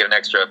year and you get an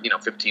extra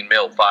 15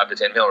 mil, 5 to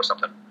 10 mil or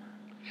something.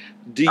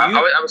 Do you?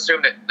 I would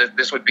assume that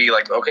this would be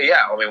like, okay,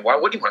 yeah. I mean, why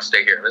would he want to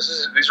stay here?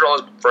 These are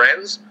all his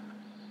friends,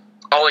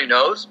 all he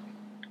knows,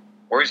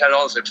 where he's had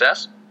all the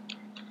success,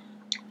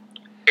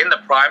 in the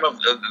prime of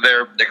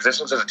their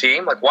existence as a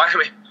team. Like, why? I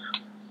mean,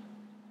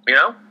 you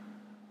know?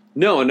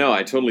 No,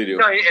 I totally do.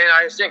 No, and I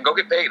understand. Go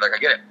get paid. Like, I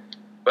get it,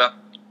 but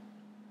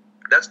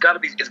it's got to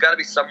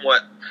be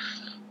somewhat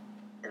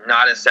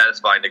not as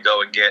satisfying to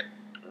go and get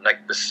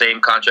like the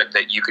same contract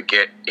that you could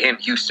get in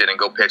Houston and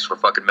go pitch for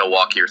fucking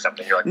Milwaukee or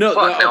something. You're like,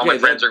 fuck. Now my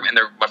friends are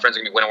gonna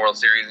win a World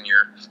Series, and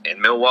you're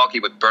in Milwaukee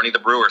with Bernie the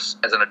Brewer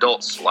as an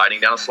adult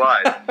sliding down a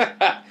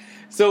slide.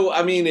 So,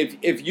 I mean,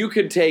 if you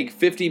could take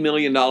 $50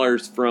 million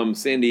from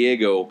San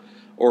Diego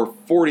or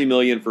 $40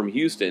 million from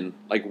Houston,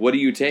 like, what do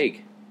you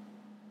take?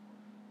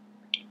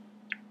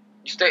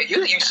 You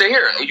stay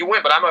here. You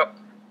win, but I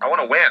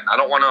want to win. I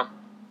don't want to.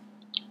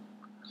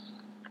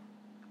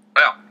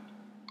 Well,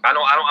 I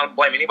don't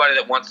blame anybody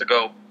that wants to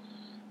go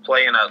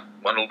play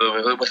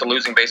with a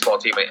losing baseball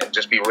team and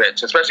just be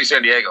rich, especially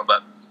San Diego.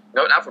 But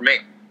no, not for me.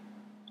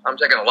 I'm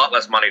taking a lot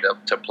less money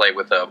to play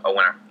with a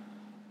winner.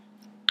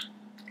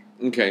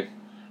 Okay,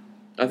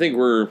 I think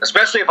we're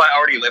especially if I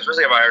already live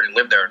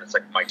there and it's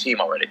like my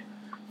team already.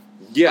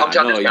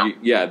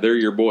 Yeah, they're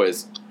your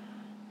boys.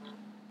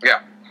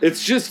 Yeah. It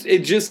just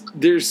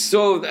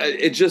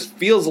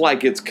feels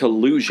like it's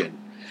collusion.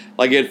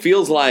 Like, it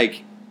feels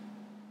like,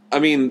 I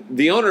mean,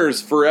 the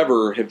owners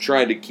forever have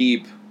tried to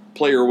keep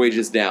player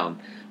wages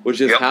down,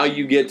 which is how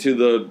you get to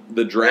the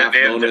draft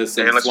bonus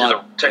and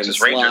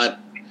slot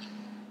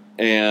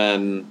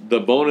and the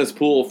bonus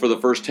pool for the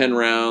first 10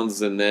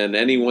 rounds, and then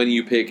anyone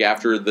you pick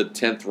after the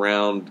 10th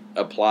round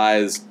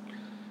applies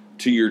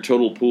to your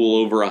total pool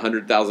over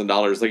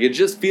 $100,000. Like, it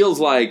just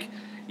feels like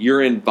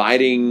you're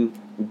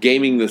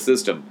gaming the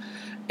system.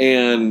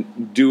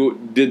 And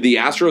did the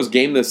Astros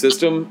game the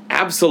system?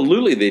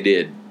 Absolutely they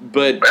did.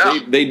 But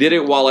they did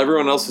it while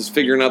everyone else was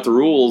figuring out the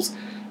rules,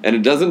 and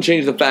it doesn't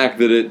change the fact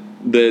that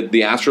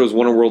the Astros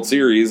won a World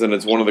Series, and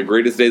it's one of the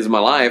greatest days of my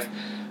life.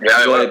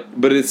 Yeah,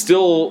 but it's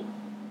still,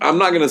 I'm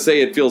not going to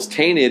say it feels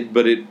tainted,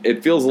 but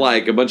it feels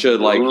like a bunch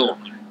of like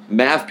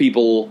math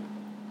people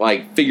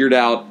like figured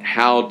out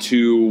how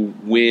to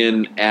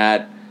win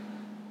at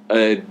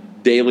a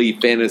daily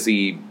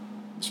fantasy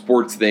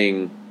sports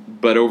thing,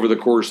 but over the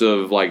course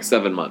of like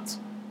 7 months.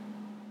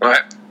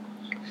 Right.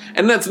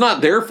 And that's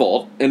not their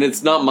fault, and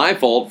it's not my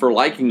fault for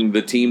liking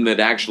the team that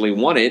actually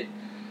won it.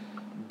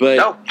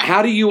 But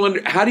how do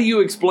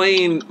you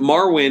explain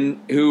Marwin,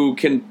 who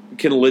can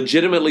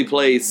legitimately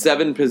play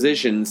 7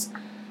 positions,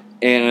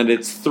 and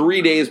it's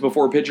 3 days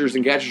before pitchers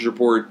and catchers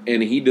report,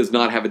 and he does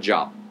not have a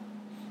job?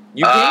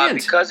 You can't,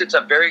 because it's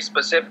a very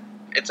specific.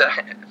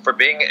 For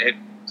being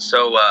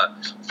so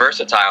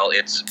versatile.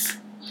 It's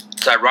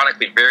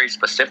ironically very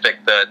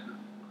specific that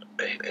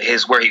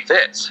where he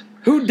fits.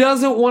 Who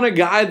doesn't want a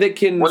guy that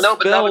can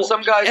spell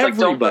some guys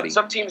everybody?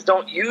 Some teams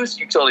don't use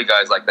utility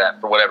guys like that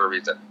for whatever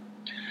reason.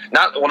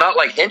 Not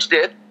like Hinch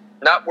did.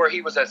 Not where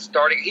he was a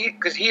starting.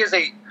 Because he is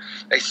a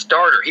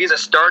starter. He is a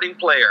starting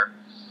player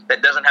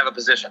that doesn't have a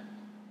position.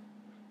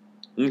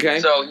 Okay.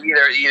 So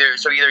either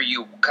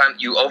you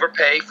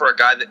overpay for a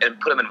guy and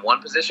put him in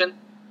one position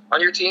on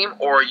your team,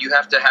 or you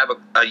have to have a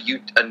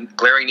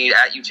glaring need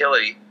at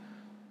utility.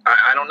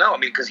 I don't know. I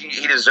mean, because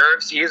he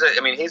deserves. He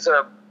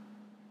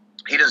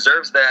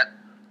deserves that.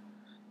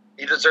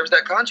 He deserves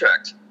that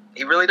contract.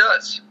 He really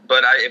does.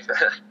 But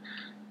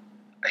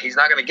he's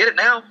not going to get it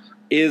now.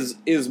 Is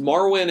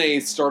Marwin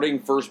a starting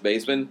first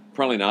baseman?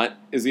 Probably not.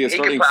 Is he a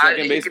starting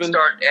second baseman? He can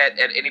start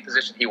at any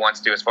position he wants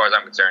to, as far as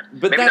I'm concerned.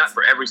 But maybe not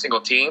for every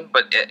single team,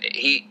 but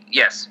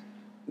yes.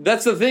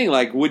 That's the thing.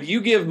 Like, would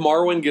you give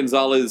Marwin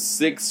Gonzalez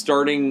six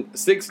starts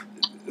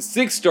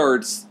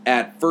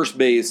at first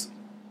base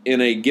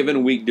in a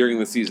given week during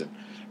the season?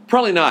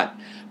 Probably not.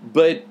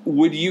 But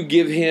would you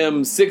give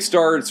him 6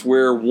 starts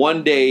where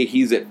one day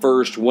he's at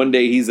first, one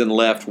day he's in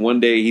left, one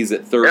day he's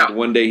at third,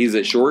 one day he's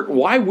at short?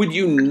 Why would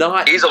you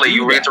not easily?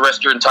 You get to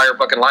rest your entire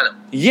fucking lineup.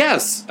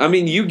 Yes. I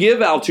mean, you give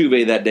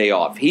Altuve that day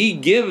off. He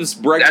gives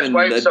Bregman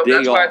that day off.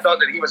 That's why I thought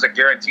that he was a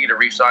guarantee to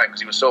re-sign,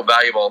 because he was so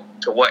valuable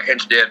to what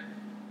Hinch did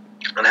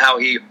and how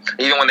he,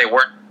 even when they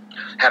weren't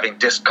having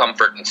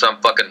discomfort in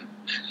some fucking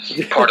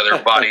part of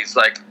their bodies,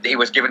 like he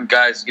was giving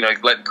guys,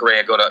 letting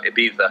Correa go to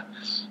Ibiza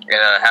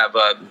and have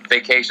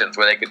vacations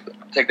where they could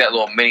take that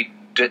little mini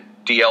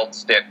DL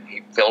stick.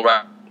 He'd feel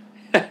right.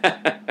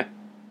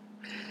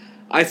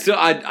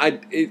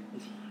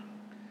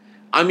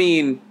 I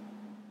mean,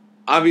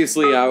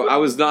 obviously, I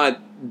was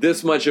not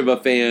this much of a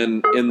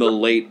fan in the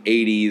late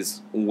 80s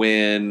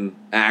when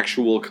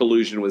actual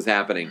collusion was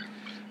happening.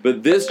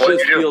 But this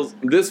feels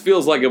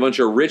like a bunch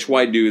of rich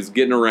white dudes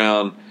getting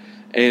around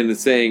and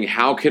saying,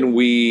 how can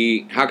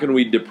we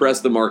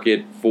depress the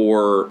market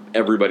for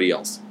everybody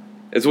else?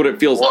 It's what it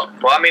feels like.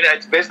 Well, I mean,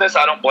 it's business.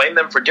 I don't blame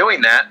them for doing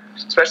that,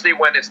 especially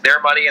when it's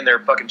their money and they're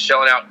fucking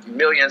shelling out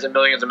millions and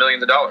millions and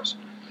millions of dollars.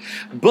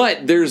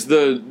 But there's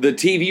the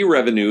TV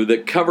revenue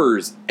that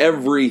covers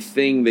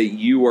everything that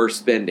you are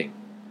spending.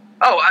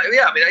 Oh,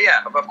 yeah,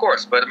 of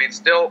course. But, I mean,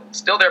 still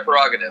their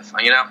prerogative.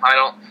 I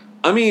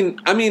I mean,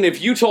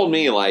 if you told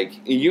me like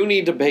you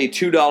need to pay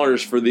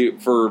 $2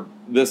 for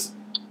this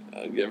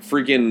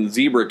freaking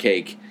zebra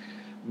cake,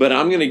 but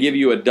I'm going to give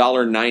you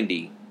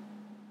 $1.90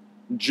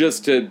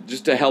 just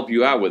to help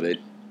you out with it,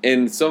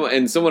 and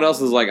someone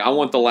else is like, I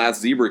want the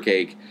last zebra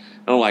cake,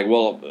 and I'm like,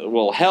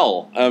 well,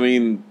 hell, I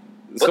mean,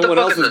 someone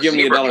else is giving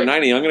me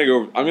 $1.90. I'm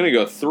gonna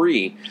go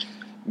 $3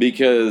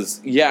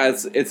 because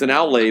it's an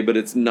outlay, but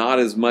it's not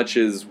as much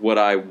as what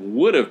I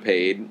would have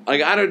paid.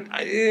 Like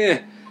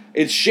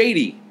it's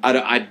shady.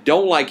 I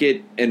don't like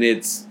it, and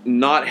it's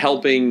not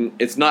helping.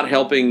 It's not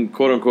helping,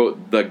 quote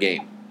unquote, the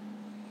game.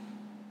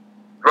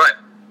 Right.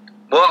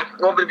 Well,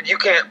 but you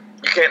can't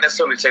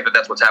necessarily say that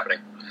that's what's happening.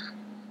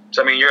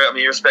 So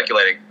you're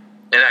speculating,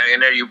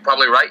 and are you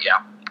probably right?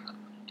 Yeah.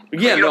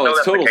 Yeah, no,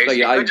 it's total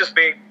speculation. It could just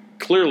be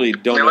clearly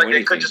don't know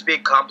anything. It could just be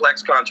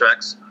complex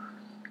contracts.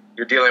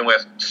 You're dealing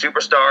with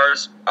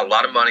superstars, a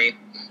lot of money,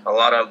 a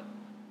lot of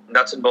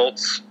nuts and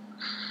bolts.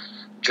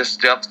 You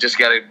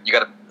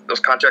gotta. Those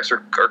contracts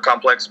are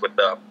complex with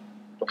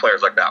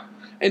players like that.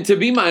 And to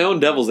be my own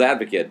devil's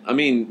advocate, I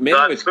mean,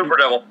 Super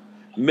Devil.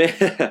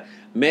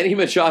 Manny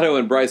Machado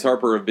and Bryce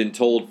Harper have been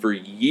told for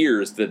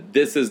years that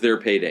this is their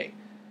payday.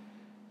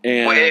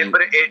 And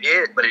but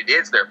it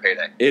is their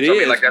payday.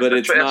 But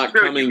it's not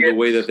coming the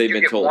way that they've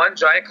been told. One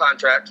giant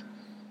contract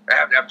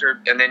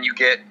after, and then you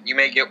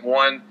might get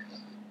one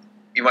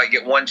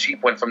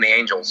cheap one from the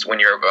Angels when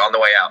you're on the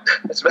way out.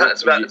 It's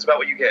about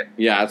what you get.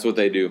 Yeah, that's what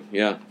they do.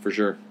 Yeah, for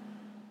sure.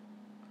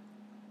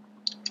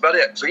 That's about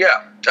it. So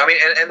yeah, I mean,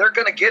 and they're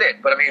gonna get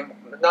it, but I mean,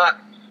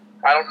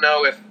 I don't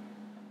know if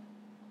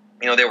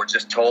they were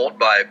just told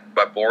by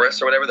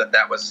Boris or whatever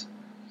that was.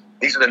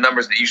 These are the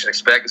numbers that you should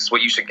expect. This is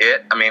what you should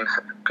get. I mean,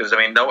 because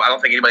no, I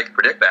don't think anybody can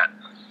predict that.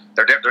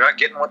 They're not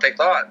getting what they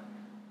thought.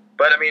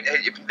 But I mean,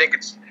 if you think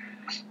it's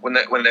when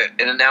it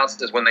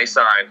announced is when they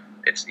sign,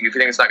 if you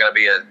think it's not going to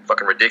be a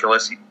fucking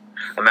ridiculous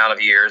amount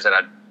of years and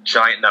a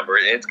giant number,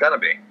 it's going to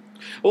be.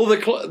 Well,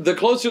 the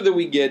closer that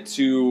we get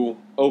to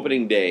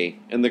opening day,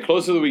 and the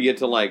closer that we get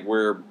to like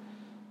where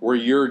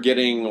you're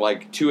getting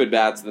like 2 at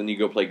bats, and then you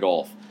go play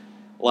golf.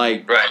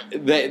 Like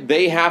right.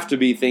 they have to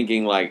be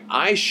thinking like,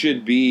 I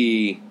should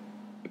be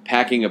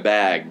packing a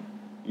bag,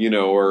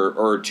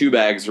 or 2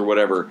 bags or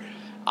whatever.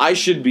 I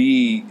should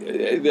be.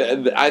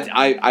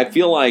 I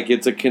feel like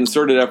it's a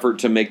concerted effort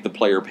to make the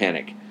player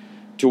panic,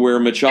 to where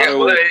Machado. Yeah,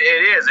 well, it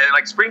is, and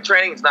like spring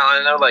training is not.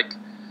 I know, like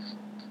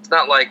it's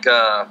not like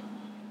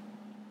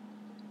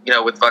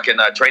with fucking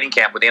training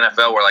camp with the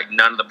NFL where like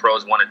none of the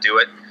pros want to do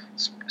it.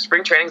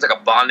 Spring training is like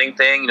a bonding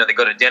thing. They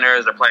go to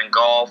dinners, they're playing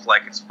golf,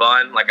 like it's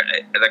fun. Like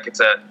it's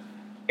a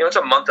it's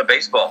a month of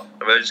baseball.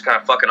 They're just kind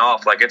of fucking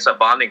off. Like it's a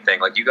bonding thing.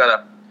 Like you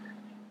gotta.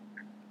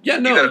 Yeah,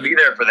 no. You got to be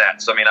there for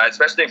that. So, I mean,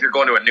 especially if you're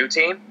going to a new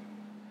team.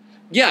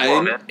 Yeah,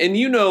 and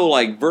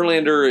like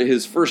Verlander,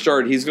 his first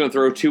start, he's going to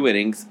throw 2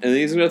 innings, and then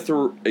he's going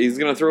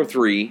to throw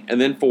 3, and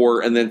then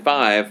 4, and then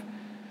 5,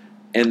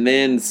 and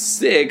then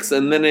 6,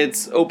 and then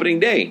it's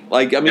opening day.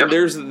 Like, I mean,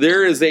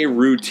 there is a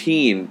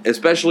routine,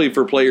 especially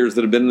for players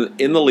that have been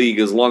in the league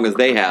as long as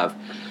they have,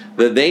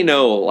 that they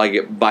know,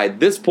 like, by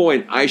this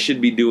point, I should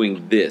be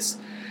doing this.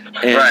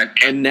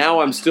 And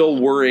now I'm still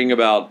worrying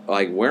about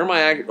like where am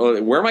I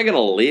going to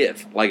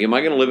live? Like, am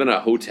I going to live in a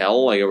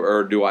hotel, like,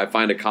 or do I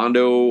find a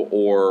condo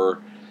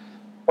or?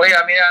 Well, yeah,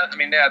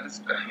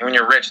 when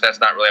you're rich, that's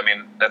not really. I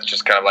mean, that's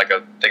just kind of like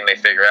a thing they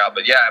figure out.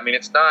 But yeah, I mean,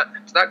 it's not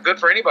good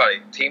for anybody,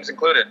 teams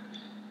included.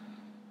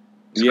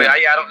 So, yeah,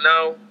 I don't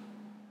know.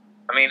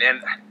 I mean,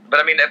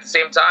 but at the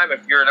same time,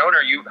 if you're an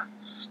owner, you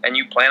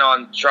plan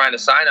on trying to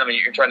sign them and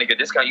you're trying to get a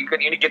discount, you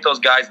need to get those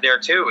guys there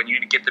too, and you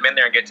need to get them in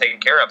there and get taken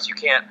care of. So you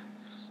can't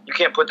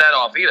put that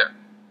off either.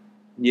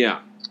 Yeah.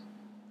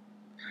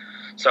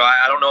 So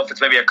I don't know if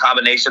it's maybe a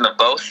combination of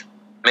both.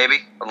 Maybe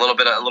a little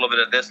bit of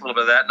this, a little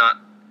bit of that. Not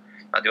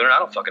doing it. I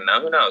don't fucking know.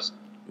 Who knows?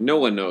 No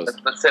one knows.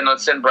 Let's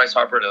send Bryce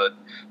Harper to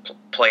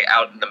play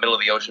out in the middle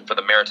of the ocean for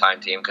the Maritime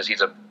team because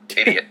he's an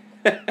idiot.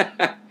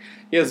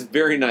 He has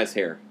very nice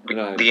hair.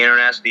 The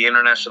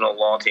international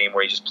law team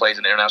where he just plays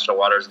in international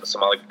waters in the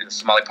Somali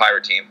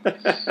pirate team.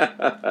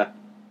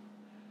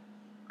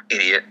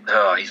 Idiot.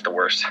 Oh, he's the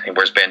worst. He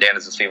wears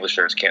bandanas and sleeveless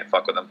shirts. Can't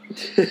fuck with him.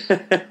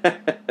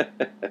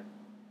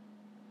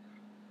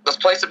 Let's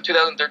play some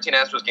 2013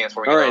 Astros games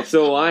before we All right,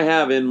 so I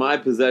have in my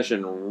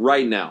possession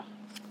right now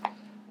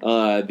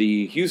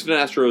the Houston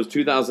Astros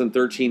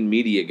 2013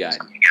 media guide.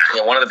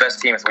 Yeah, one of the best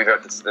teams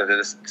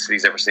this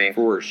city's ever seen.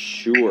 For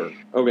sure.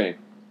 Okay.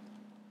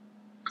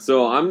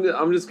 So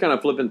I'm just kind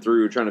of flipping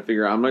through trying to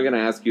figure out. I'm not going to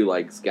ask you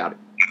like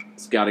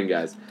scouting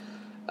guys.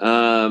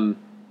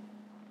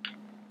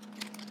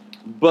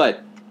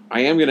 But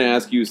I am going to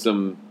ask you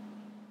some.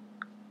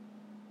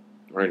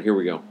 All right, here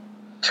we go.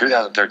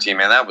 2013,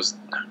 man,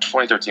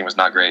 2013 was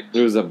not great.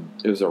 It was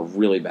a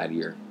really bad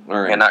year.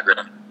 All right, yeah, not great.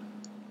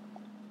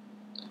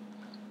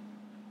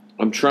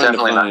 I'm trying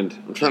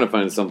to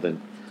find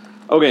something.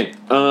 Okay,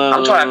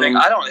 I'm trying to think.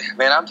 I don't even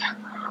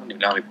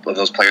know how many of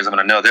those players I'm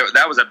going to know.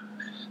 That was a.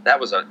 We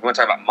want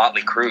to talk about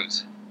Motley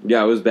Cruz.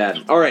 Yeah, it was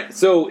bad. All right,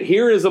 so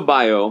here is a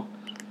bio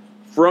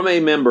from a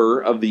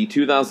member of the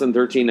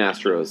 2013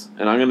 Astros,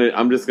 and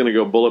I'm just gonna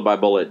go bullet by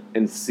bullet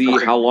and see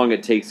how long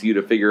it takes you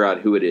to figure out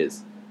who it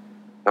is.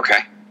 Okay.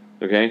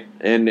 Okay,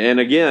 and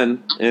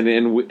again,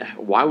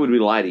 why would we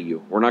lie to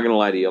you? We're not gonna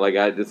lie to you. Like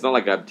it's not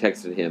like I've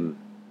texted him.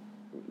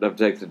 I've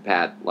texted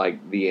Pat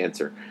like the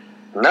answer.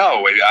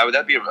 No,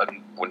 that'd be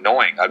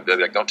annoying. I'd be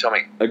like, don't tell me.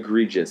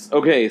 Egregious.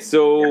 Okay,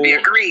 so It'd be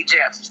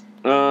egregious.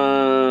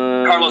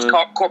 Carlos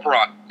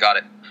Corporon. Got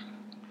it.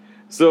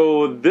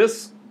 So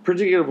this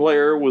particular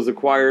player was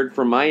acquired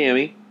from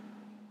Miami.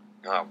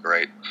 Oh,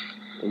 great.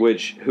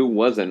 Who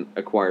wasn't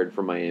acquired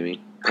from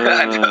Miami?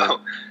 I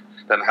know.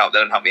 That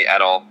doesn't help me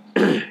at all.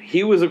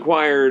 He was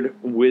acquired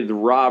with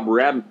Rob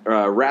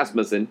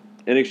Rasmussen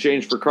in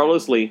exchange for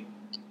Carlos Lee.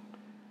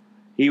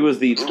 He was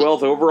the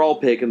 12th overall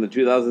pick in the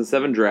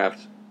 2007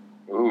 draft.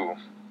 Ooh.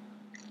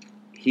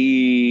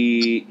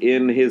 He,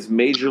 in his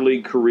major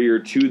league career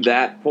to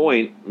that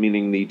point,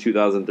 meaning the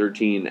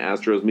 2013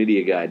 Astros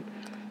Media Guide,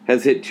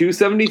 has hit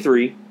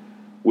 .273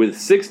 with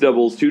 6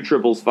 doubles, 2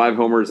 triples, 5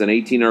 homers, and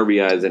 18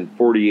 RBIs in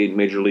 48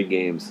 major league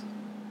games.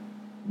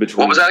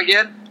 What was that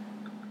again?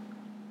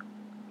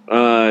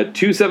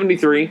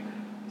 .273,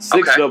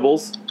 6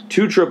 doubles,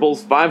 2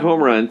 triples, 5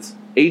 home runs,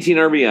 18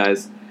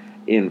 RBIs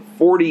in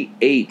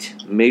 48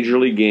 major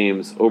league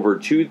games over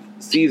 2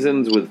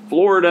 seasons with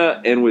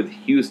Florida and with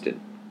Houston.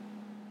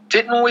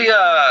 Didn't we,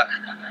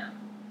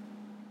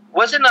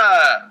 what's his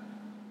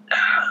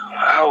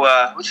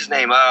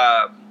name?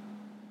 Wasn't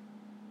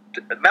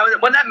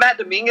that Matt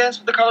Dominguez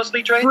with the Carlos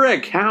Lee trade?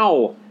 Frick,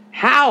 how?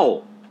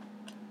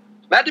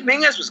 Matt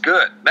Dominguez was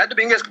good. Matt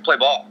Dominguez could play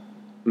ball.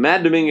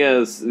 Matt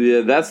Dominguez, yeah,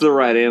 that's the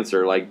right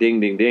answer. Like, ding,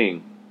 ding,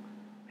 ding.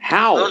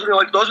 How? Those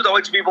are the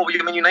only 2 people.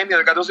 I mean, you named the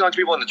other guy. Those are the only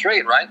 2 people in the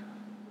trade, right?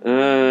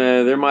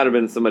 There might have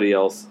been somebody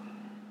else.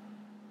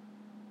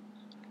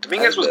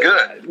 Dominguez was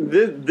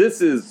good. This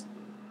is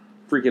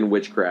freaking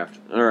witchcraft.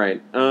 All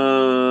right.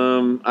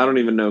 I don't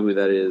even know who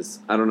that is.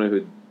 I don't know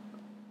who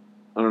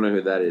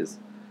that is.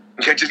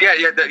 Yeah.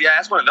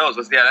 That's one of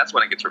those. Yeah, that's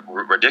when it gets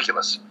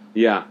ridiculous.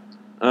 Yeah.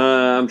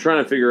 I'm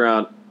trying to figure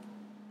out.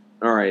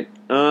 All right.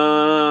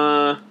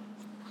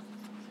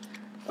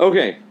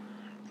 Okay.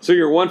 So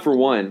you're 1 for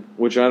 1,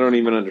 which I don't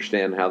even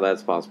understand how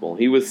that's possible.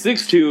 He was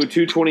 6'2",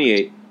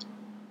 228.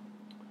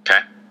 Okay.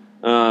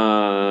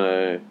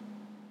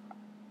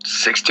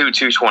 6'2",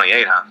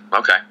 228, huh?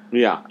 Okay.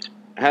 Yeah.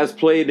 Has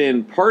played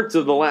in parts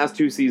of the last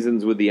 2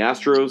 seasons with the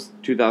Astros,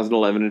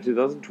 2011 and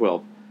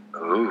 2012.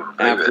 Ooh,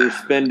 after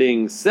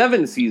spending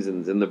 7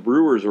 seasons in the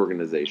Brewers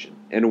organization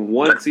and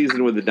 1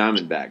 season with the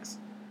Diamondbacks.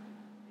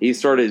 He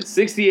started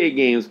 68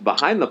 games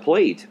behind the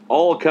plate,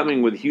 all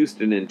coming with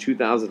Houston in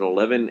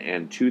 2011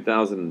 and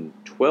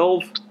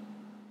 2012.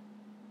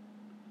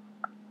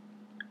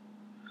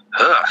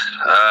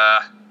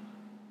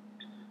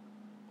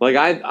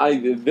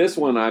 Like this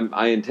one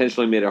I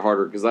intentionally made it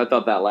harder because I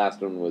thought that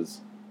last one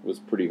was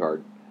pretty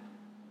hard.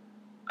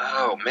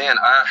 Oh man,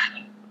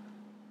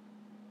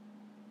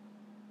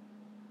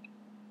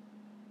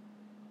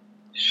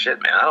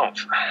 shit, man, I don't.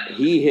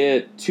 He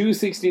hit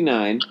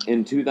 .269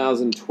 in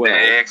 2012.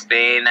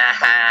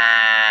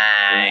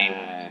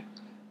 69.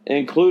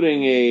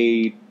 Including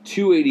a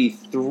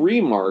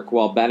 .283 mark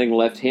while batting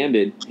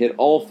left-handed. Hit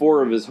all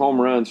 4 of his home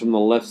runs from the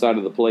left side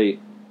of the plate.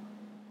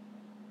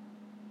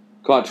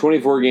 Caught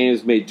 24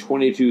 games, made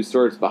 22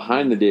 starts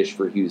behind the dish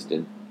for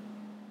Houston.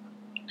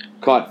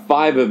 Caught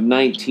 5 of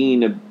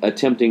 19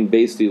 attempting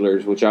base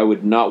stealers, which I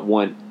would not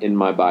want in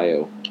my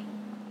bio.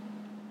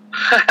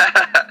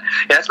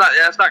 That's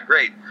not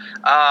great.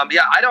 I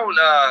don't.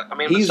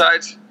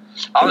 Besides,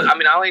 I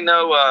only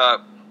know.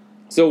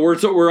 So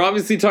we're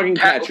obviously talking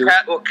catcher.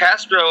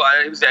 Castro.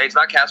 It's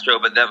not Castro,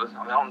 but that was.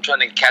 I'm trying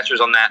to think of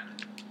catchers on that.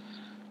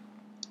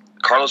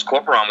 Carlos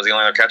Corporon was the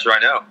only other catcher I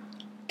know.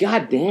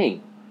 God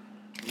dang!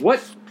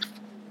 What?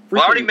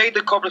 Well, I already made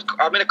a Carlos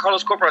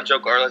Corporon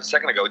joke a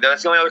second ago.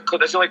 That's the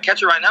only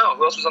catcher I know.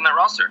 Who else was on that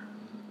roster?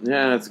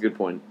 Yeah, that's a good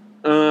point.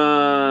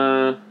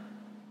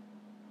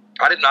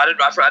 I didn't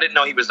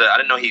know he was. I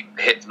didn't know he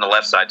hit from the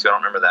left side too. I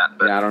don't remember that.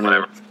 But yeah, I don't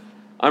know.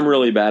 I'm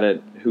really bad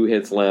at who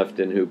hits left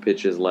and who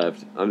pitches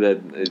left.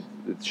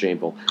 It's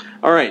shameful.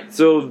 All right,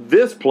 so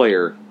this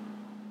player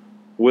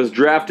was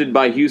drafted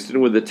by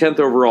Houston with the 10th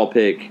overall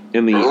pick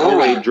in the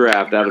 08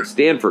 draft out of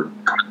Stanford.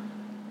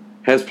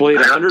 Has played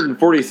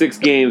 146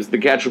 games at the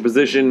catcher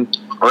position.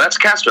 Well, that's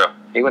Castro.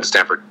 He went to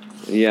Stanford.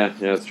 Yeah,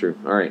 that's true.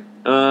 All right.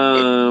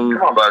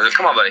 Come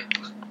on, buddy.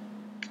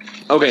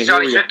 Okay,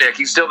 Johnny Shitdick.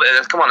 He's still.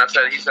 Come on,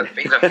 he's a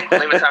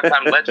limited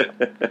time legend.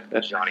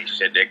 Johnny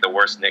Shitdick, the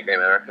worst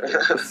nickname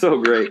ever.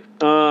 So great.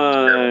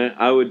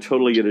 I would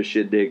totally get a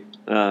Shitdick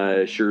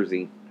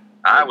jersey.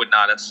 I would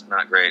not. That's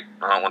not great.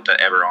 I don't want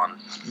that ever on.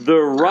 The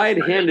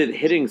right-handed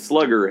hitting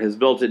slugger has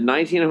belted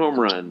 19 home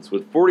runs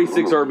with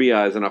 46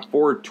 RBIs and a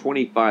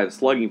 .425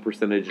 slugging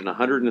percentage in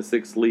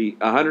 106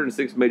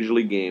 major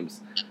league games.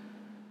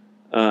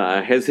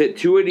 Has hit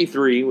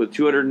 .283 with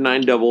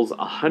 209 doubles,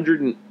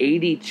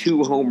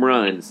 182 home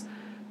runs,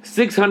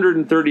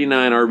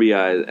 639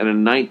 RBIs and a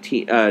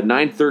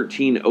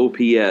 913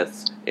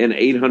 OPS in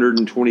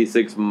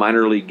 826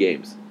 minor league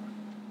games.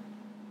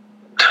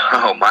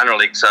 Oh, minor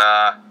leagues.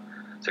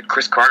 Is it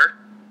Chris Carter?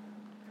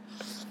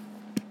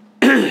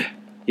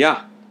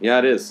 Yeah,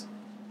 it is.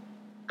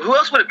 Who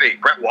else would it be?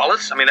 Brett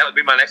Wallace? I mean, that would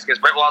be my next guess.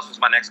 Brett Wallace was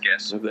my next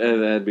guess.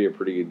 That'd be a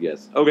pretty good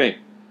guess. Okay.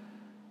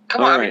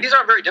 Come on, I mean, these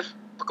aren't very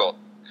difficult.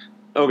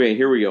 Okay,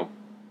 here we go.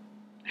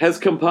 Has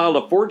compiled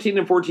a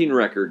 14-14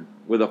 record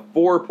with a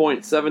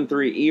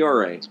 4.73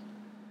 ERA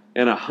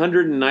and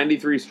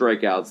 193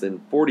 strikeouts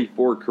in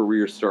 44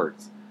 career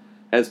starts.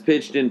 Has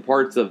pitched in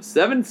parts of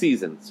 7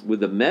 seasons with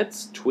the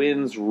Mets,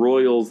 Twins,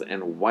 Royals,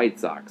 and White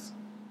Sox.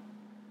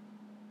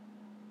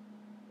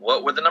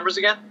 What were the numbers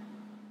again?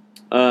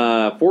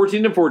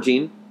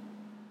 14-14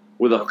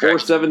 with a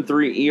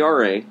 4.73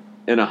 ERA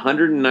and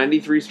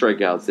 193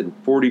 strikeouts in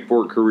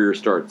 44 career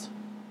starts.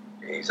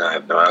 Jeez, I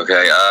have no.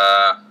 Okay,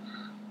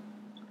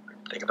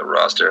 think of the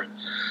roster.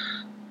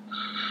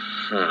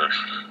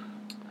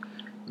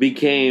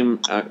 Became,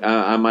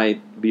 I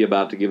might be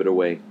about to give it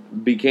away.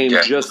 Became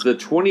just the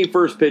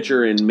 21st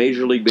pitcher in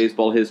Major League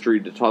Baseball history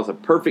to toss a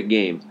perfect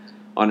game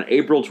on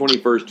April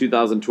 21st,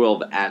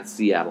 2012 at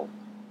Seattle.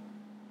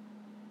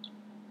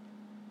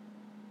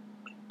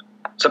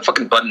 Is that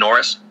fucking Bud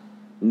Norris?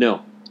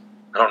 No.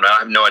 I don't know. I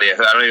have no idea.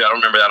 I don't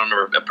remember. I don't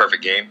remember a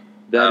perfect game.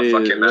 That is,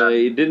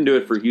 he didn't do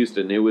it for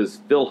Houston. It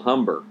was Phil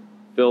Humber.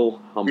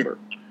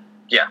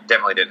 Yeah,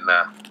 definitely didn't.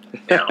 I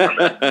don't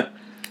remember.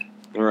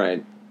 All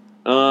right.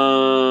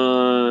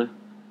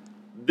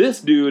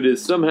 This dude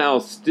is somehow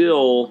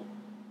still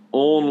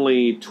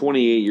only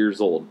 28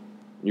 years old.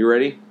 You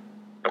ready?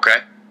 Okay.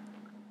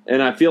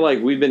 And I feel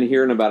like we've been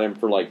hearing about him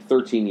for like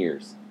 13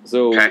 years.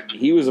 So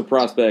he was a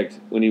prospect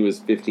when he was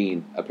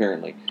 15,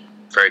 apparently.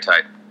 Very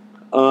tight.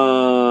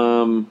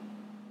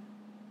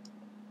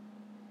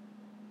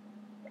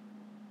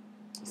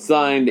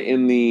 Signed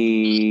in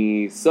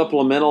the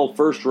supplemental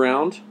first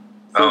round.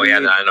 Oh, yeah,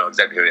 I know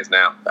exactly who it is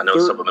now. I know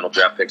supplemental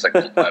draft picks.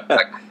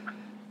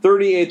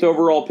 38th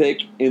overall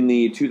pick in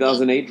the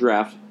 2008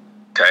 draft.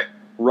 Okay.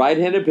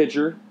 Right-handed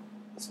pitcher.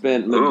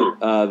 Spent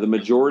the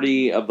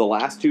majority of the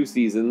last 2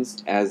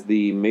 seasons as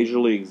the Major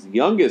League's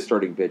youngest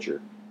starting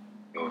pitcher.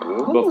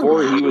 Ooh.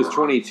 Before he was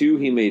 22,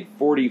 he made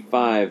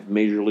 45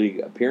 Major League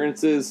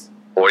appearances.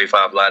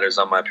 45 ladders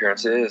on my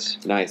appearances.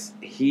 Nice.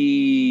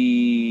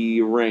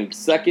 He ranked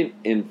second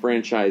in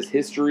franchise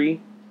history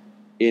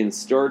in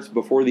starts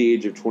before the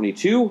age of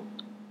 22,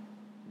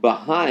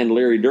 behind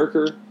Larry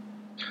Dierker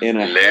and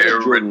ahead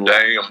of Jordan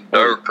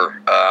Dierker.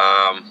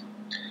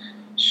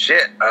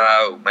 Shit.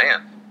 Oh,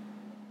 man.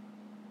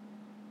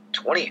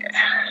 20.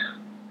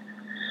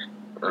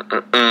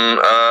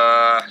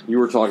 You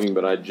were talking,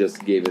 but I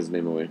just gave his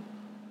name away.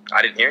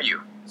 I didn't hear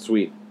you.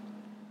 Sweet.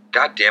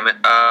 God damn it.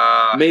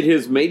 Made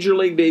his Major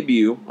League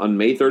debut on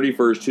May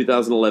 31st,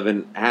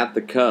 2011 at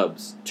the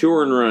Cubs. 2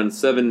 earned runs,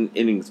 7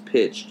 innings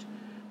pitched.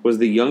 Was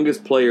the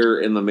youngest player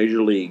in the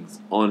Major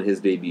Leagues on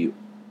his debut.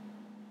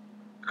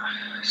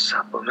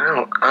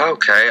 Supplemental.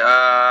 Okay.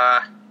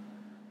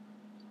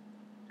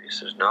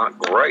 This is not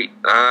great.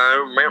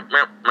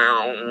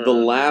 The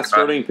last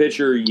starting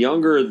pitcher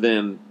younger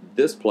than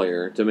this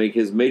player to make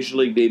his Major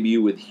League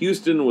debut with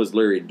Houston was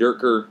Larry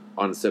Dierker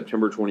on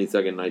September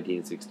 22nd,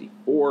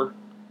 1964.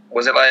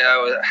 Was it like...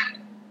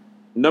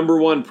 Number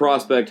 1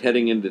 prospect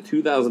heading into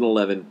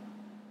 2011.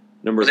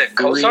 Was it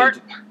Cozart?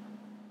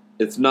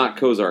 It's not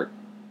Cozart.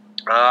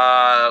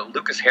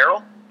 Lucas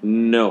Harrell?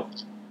 No.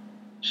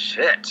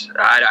 Shit.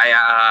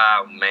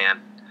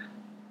 Man.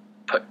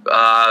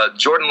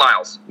 Jordan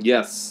Lyles.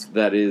 Yes,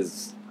 that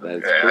is I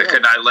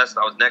could. I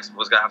was next.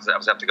 Was gonna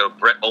have to go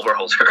Brett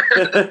Overholzer.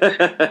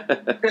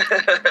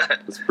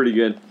 That's pretty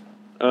good.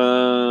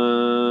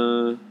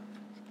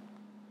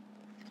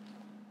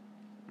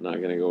 Not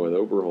gonna go with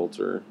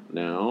Overholzer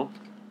now.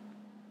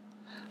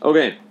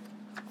 Okay.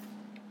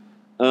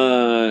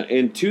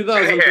 In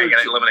 2013, I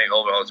gotta eliminate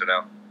Overholzer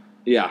now.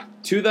 Yeah,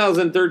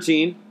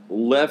 2013,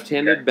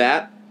 left-handed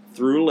bat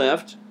through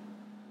left.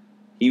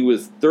 He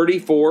was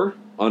 34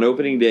 on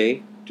opening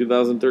day,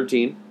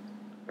 2013.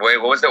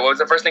 Wait, what was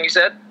the first thing you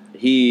said?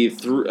 He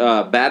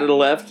batted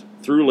left,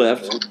 through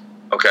left.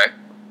 Okay.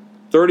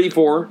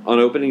 34 on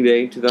opening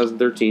day,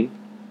 2013.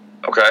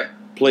 Okay.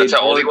 That's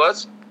how old he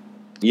was?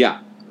 Yeah.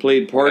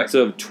 Played parts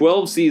of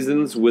 12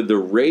 seasons with the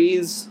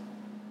Rays.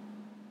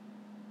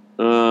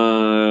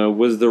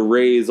 Was the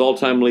Rays'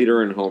 all-time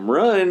leader in home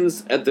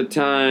runs at the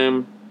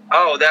time.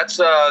 Oh, that's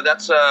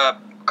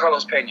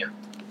Carlos Pena.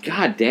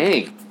 God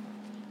dang.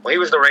 Well, he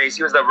was the Rays.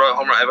 He was the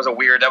home run. That was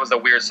a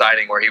weird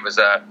sighting where he was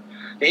the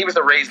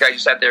Rays guy who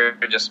sat there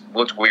and just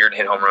looked weird and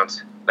hit home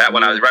runs. That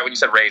one, right when you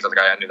said Rays, I was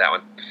like, I knew that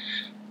one.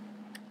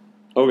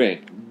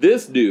 Okay,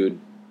 this dude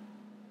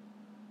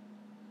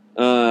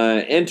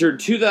entered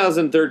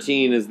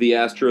 2013 as the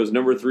Astros'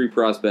 number 3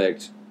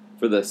 prospect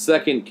for the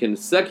 2nd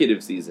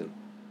consecutive season.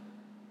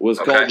 Was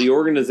called the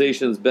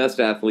organization's best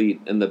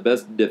athlete and the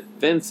best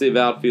defensive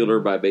outfielder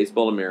by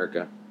Baseball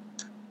America.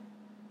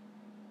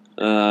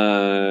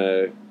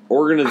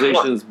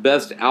 Organization's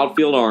best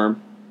outfield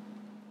arm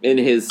In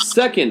his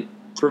second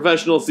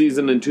professional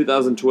season in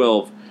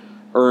 2012,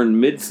 earned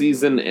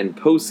midseason and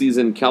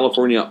postseason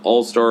California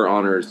All-Star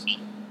honors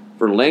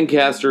for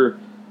Lancaster,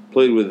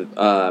 played with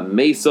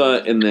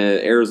Mesa in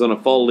the Arizona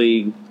Fall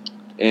League,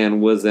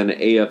 and was an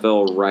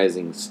AFL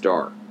Rising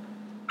Star.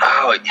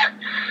 Oh, yeah.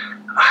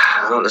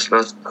 Oh, this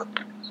must...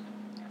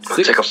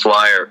 Let's take a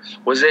flyer.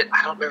 Was it?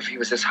 I don't remember if he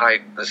was this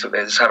high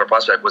of a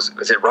prospect. Was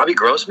it Robbie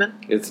Grossman?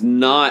 It's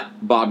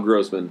not Bob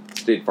Grossman,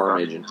 State Farm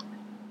agent.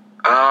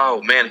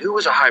 Oh man, who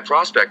was a high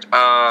prospect?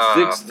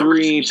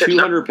 6'3",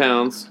 200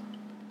 pounds.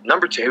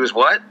 Number 2, he was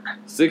what?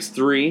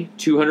 6'3",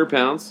 200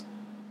 pounds.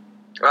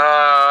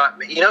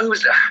 You know who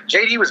was?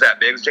 JD was that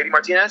big? Was JD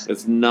Martinez?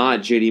 It's not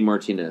JD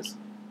Martinez.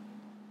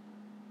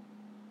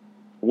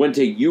 Went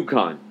to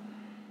UConn.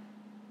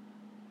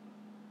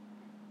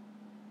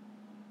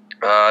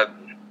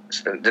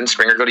 Didn't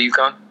Springer go to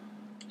UConn?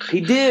 He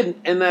did,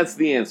 and that's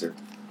the answer.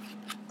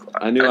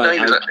 I knew he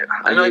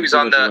was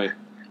on the.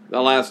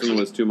 The last one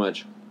was too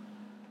much.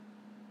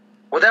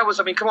 Well, that was.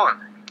 I mean, come on.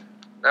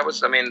 That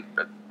was. I mean,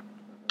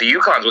 the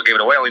UConn's what gave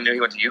it away. I only knew he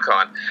went to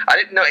UConn. I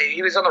didn't know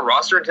he was on the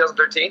roster in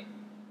 2013.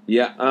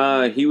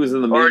 Yeah, he was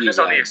in the media. Or just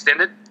on the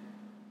extended.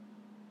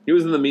 He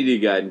was in the media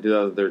guide in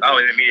 2013. Oh,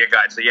 in the media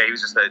guide. So yeah, he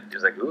was just. He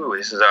was like, "Ooh,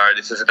 this is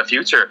the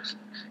future."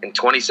 In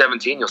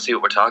 2017, you'll see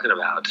what we're talking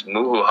about.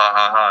 Moo ha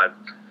ha ha.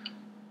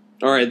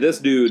 All right, this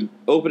dude,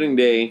 opening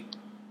day,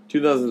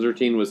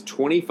 2013, was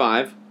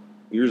 25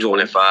 years old.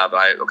 25,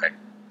 okay.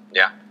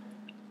 Yeah.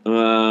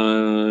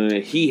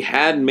 He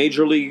had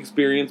major league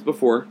experience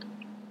before.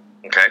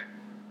 Okay.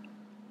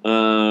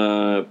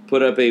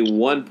 Put up a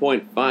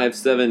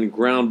 1.57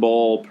 ground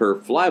ball per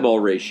fly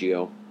ball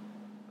ratio.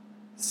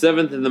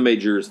 7th in the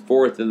majors,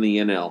 4th in the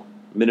NL.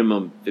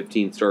 Minimum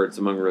 15 starts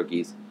among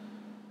rookies.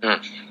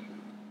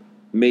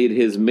 Made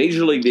his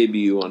major league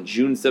debut on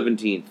June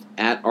 17th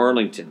at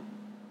Arlington,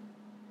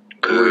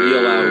 where he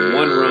allowed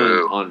 1 run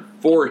on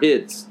 4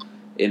 hits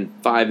in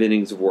 5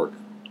 innings of work.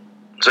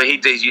 So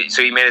he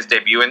made his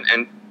debut in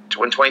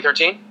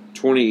 2013?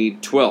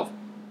 2012.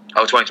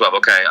 Oh, 2012.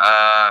 Okay.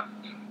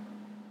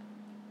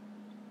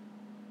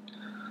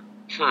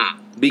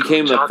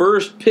 Became the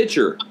first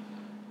pitcher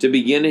to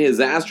begin his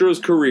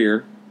Astros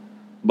career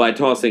by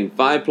tossing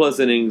 5+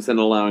 innings and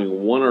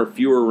allowing 1 or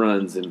fewer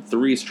runs in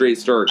 3 straight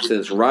starts,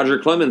 since Roger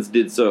Clemens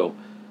did so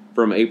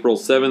from April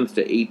 7th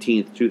to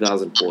 18th,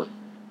 2004.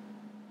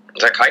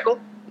 Is that Keuchel?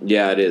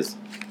 Yeah, it is.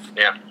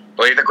 Yeah.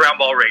 Well, the ground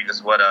ball rate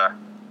is what.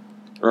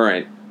 All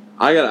right,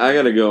 I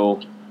gotta go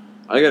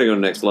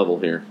next level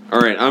here. All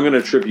right, I'm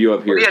gonna trip you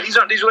up here. Well, yeah, these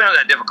really aren't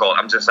that difficult.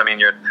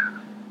 You're.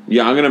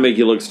 Yeah, I'm gonna make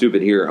you look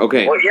stupid here.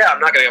 Okay. Well, yeah, I'm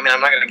not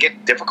gonna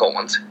get difficult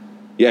ones.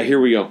 Yeah,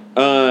 here we go.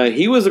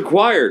 He was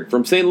acquired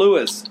from St.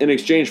 Louis in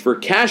exchange for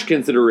cash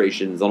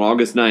considerations on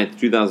August 9th,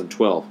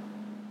 2012.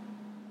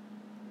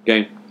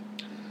 Okay.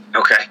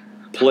 Okay.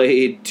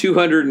 Played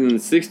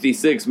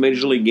 266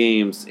 Major League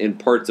games in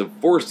parts of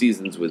 4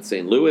 seasons with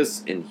St.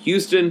 Louis and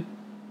Houston.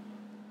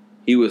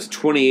 He was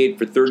 28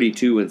 for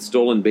 32 in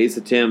stolen base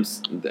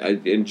attempts.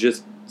 And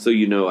just so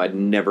you know, I'd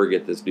never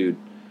get this dude.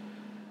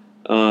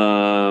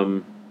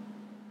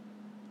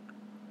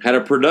 Had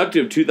a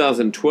productive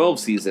 2012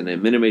 season at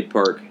Minute Maid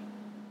Park.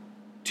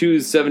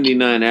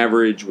 279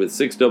 average with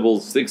 6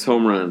 doubles, 6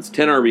 home runs,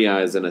 10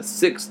 RBIs, and a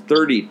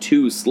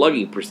 .632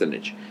 slugging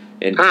percentage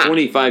in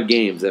 25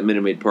 games at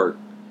Minute Maid Park.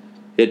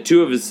 Hit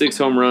 2 of his 6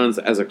 home runs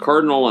as a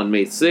Cardinal on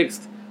May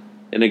 6th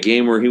in a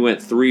game where he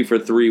went 3 for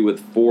 3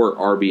 with 4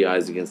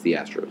 RBIs against the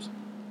Astros.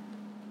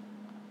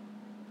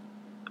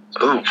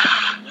 Ooh.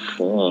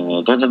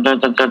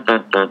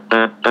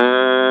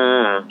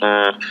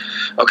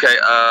 Okay,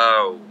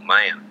 oh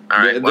man. All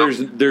right.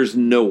 There's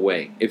no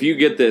way. If you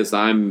get this,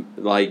 I'm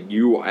like,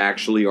 you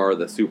actually are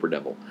the Super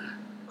Devil.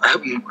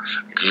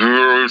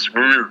 Yes,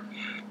 me.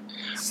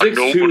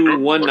 6'2",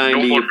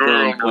 190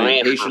 from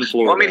Plantation,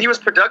 Florida. Well, I mean, he was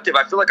productive.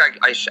 I feel like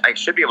I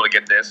should be able to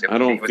get this. I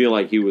don't feel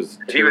like he was.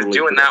 If he was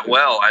doing that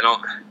well, I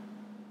don't.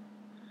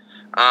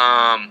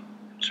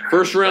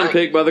 First round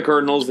pick by the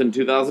Cardinals in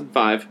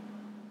 2005.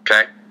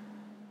 Okay.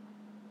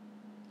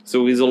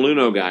 So he's a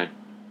Luno guy.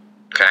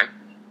 Okay.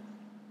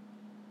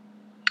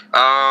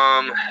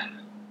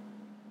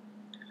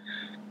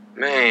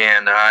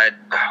 Man,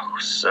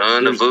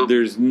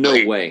 there's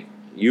no way.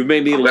 You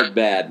made me look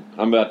bad.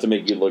 I'm about to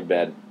make you look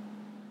bad.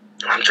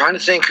 I'm trying to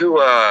think who,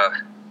 oh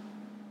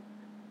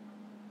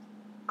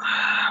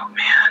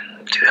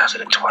man,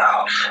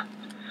 2012.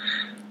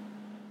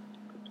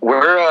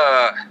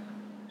 We're,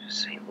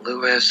 St.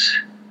 Louis.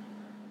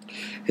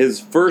 His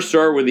first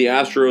start with the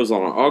Astros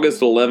on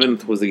August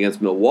 11th was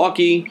against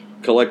Milwaukee.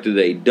 Collected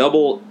a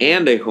double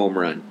and a home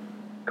run.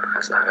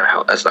 That's not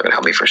gonna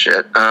help me for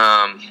shit.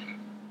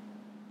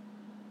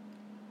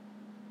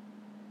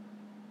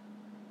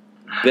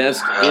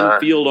 Best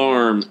infield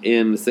arm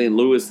in St.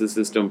 Louis'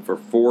 system for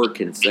 4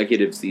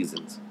 consecutive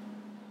seasons.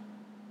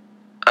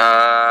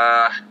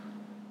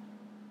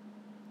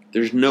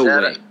 There's no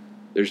way.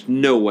 There's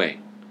no way.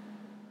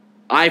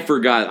 I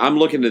forgot. I'm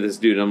looking at this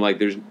dude. I'm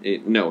like,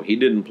 no, he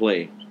didn't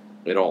play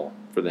at all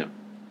for them.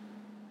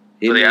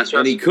 For the Astros?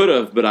 And he could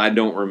have, but I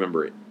don't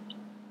remember it.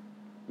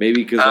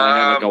 Maybe because I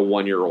have like a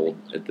 1-year-old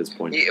at this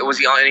point. He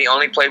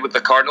only played with the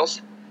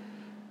Cardinals?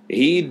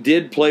 He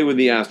did play with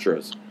the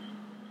Astros.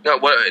 No,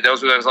 what?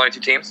 Those were only 2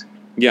 teams?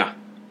 Yeah.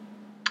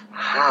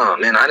 Oh,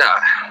 man, I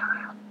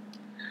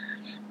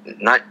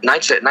know.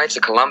 Knights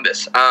of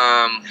Columbus.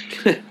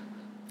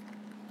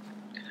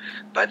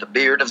 By the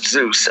beard of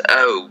Zeus.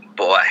 Oh,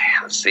 boy.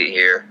 Let's see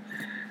here.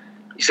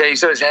 You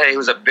said he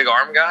was a big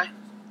arm guy?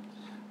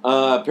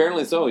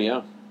 Apparently so,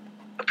 yeah.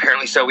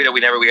 Apparently so. We never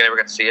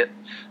got to see it.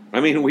 I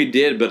mean, we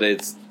did, but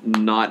it's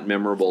not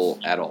memorable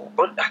at all.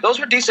 But those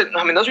were decent.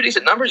 I mean, those were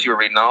decent numbers you were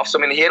reading off. So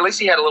I mean, at least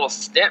he had a little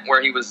stint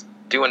where he was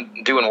doing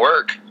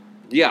work.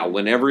 Yeah,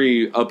 when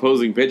every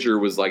opposing pitcher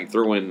was like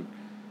throwing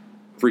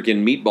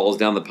freaking meatballs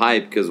down the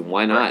pipe, because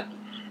why not?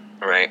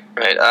 Right.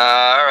 All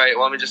right.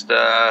 Well, let me just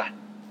let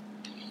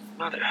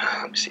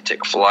me see.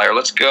 Take a flyer.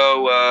 Let's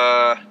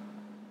go.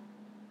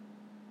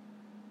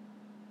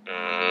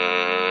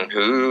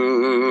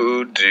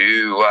 Who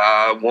do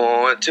I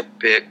want to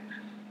pick?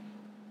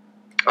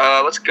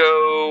 Let's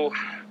go.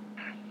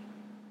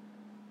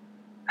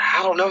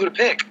 I don't know who to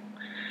pick.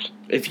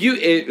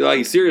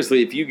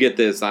 Seriously, if you get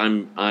this,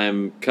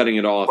 I'm cutting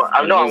it off. Well,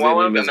 I'm trying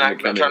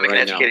to make an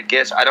educated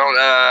guess. I don't.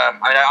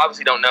 I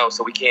obviously don't know,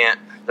 so we can't.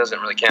 It doesn't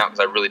really count because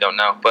I really don't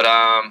know. But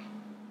all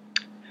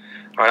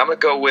right, I'm gonna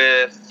go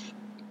with.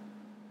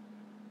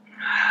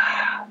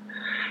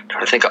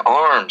 Trying to think of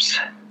arms.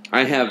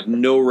 I have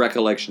no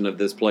recollection of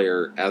this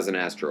player as an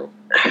Astro.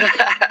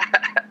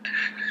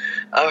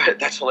 All right,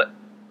 that's what.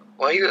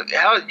 Well,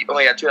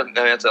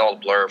 that's all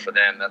blur for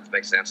them. That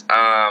makes sense.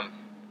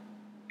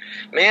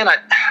 Man,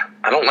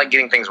 I don't like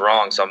getting things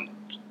wrong, so I'm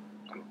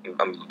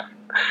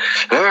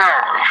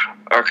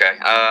okay.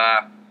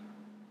 I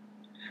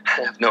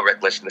have no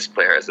recollection of this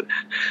player. Is it?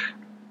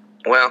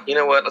 Well, you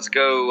know what? Let's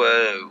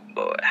go.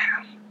 Boy,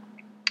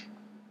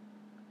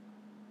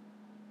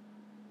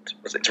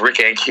 it's Rick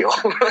Ankiel.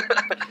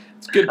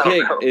 It's a good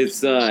pick. It's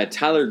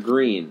Tyler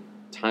Green.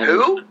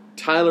 Who?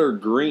 Tyler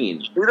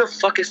Green. Who the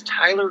fuck is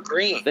Tyler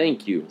Green?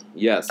 Thank you.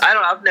 Yes.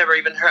 I've never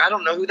even heard. I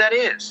don't know who that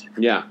is.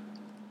 Yeah.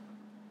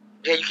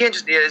 Yeah, you can't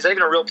just. Yeah, is that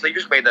even a real player? You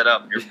just made that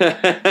up. See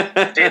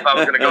if I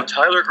was going to go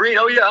Tyler Green.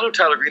 Oh yeah, I know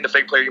Tyler Green, the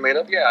fake player you made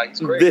up. Yeah, he's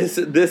great.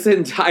 This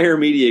entire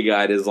media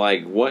guide is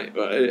like, what?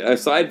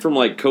 Aside from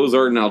like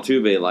Cozart and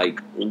Altuve,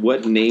 like,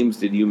 what names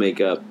did you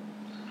make up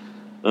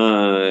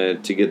to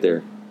get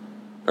there?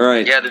 All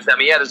right. Yeah, there's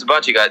a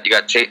bunch. You got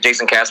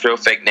Jason Castro,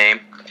 fake name.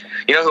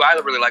 You know who I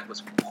really liked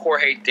was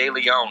Jorge De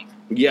Leon.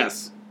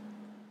 Yes.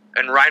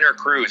 And Reiner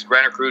Cruz.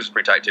 Reiner Cruz is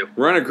pretty tight too.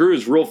 Reiner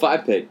Cruz, Rule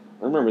 5 pick.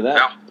 I remember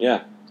that.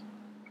 Yeah.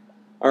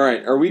 All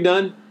right, are we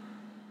done?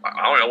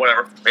 I don't know,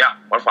 whatever. Yeah,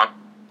 that's fine.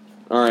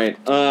 All right,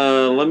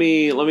 let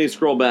me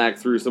scroll back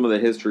through some of the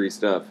history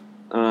stuff.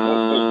 I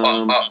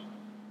don't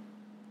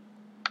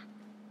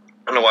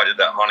know why I did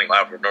that haunting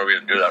laugh. There's no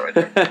reason to do that right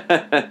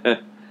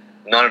there.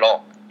 None at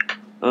all.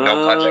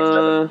 No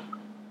context.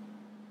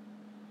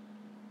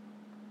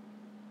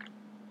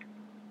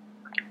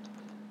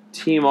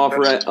 Team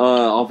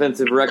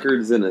offensive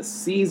records in a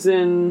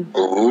season.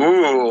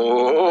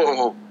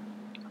 Ooh,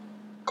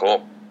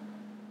 cool.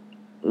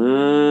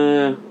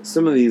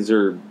 Some of these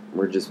were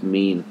just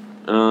mean.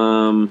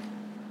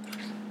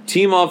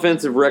 Team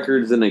offensive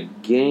records in a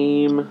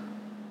game.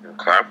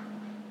 Okay.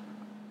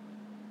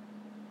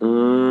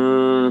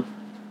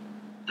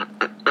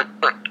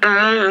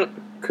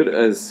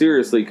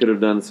 Seriously could have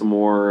done some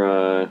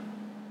more.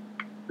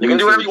 You can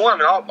do whatever you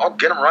want. I mean, I'll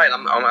get them right.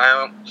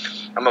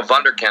 I'm a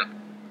wunderkind.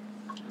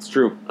 It's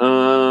true.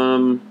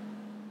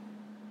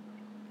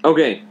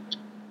 Okay.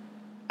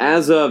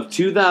 As of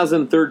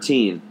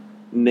 2013,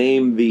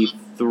 name the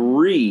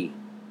 3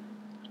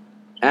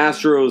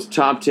 Astros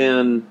top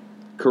 10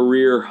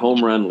 career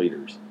home run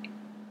leaders.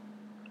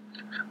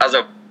 As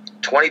of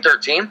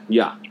 2013?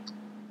 Yeah.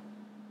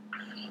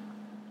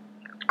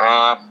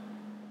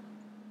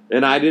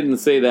 And I didn't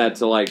say that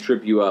to like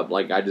trip you up.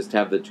 Like, I just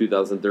have the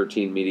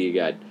 2013 media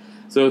guide.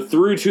 So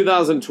through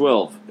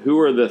 2012, who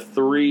are the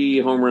 3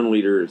 home run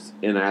leaders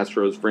in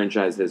Astros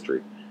franchise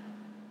history?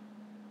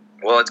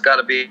 Well, it's got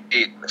to be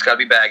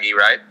Baggy,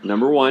 right?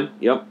 Number 1.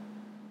 Yep.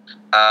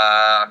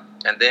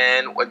 And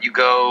then when you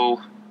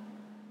go,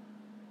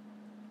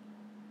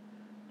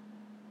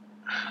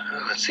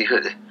 let's see who.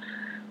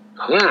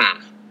 I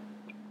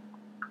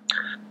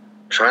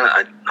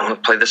want to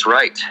play this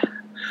right.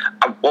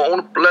 I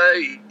want to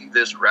play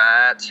this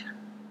right.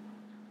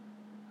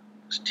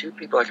 There's 2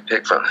 people I can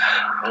pick from.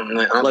 I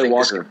don't Clay think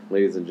Walker,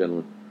 ladies and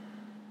gentlemen.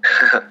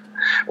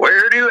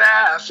 Where do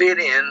I fit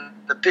in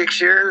the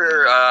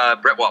picture?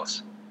 Brett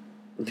Wallace.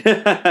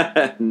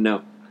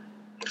 No.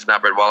 It's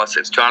not Brett Wallace.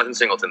 It's Jonathan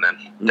Singleton then.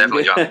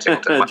 Definitely Jonathan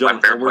Singleton. My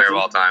favorite player of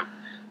all time.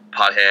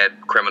 Pothead,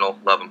 criminal,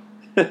 love him.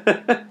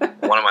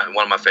 one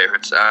of my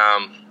favorites.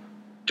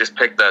 Just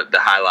pick the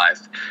high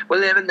life. We're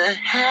living the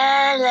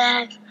high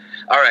life.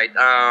 All right.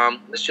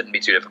 This shouldn't be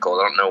too difficult.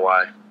 I don't know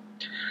why.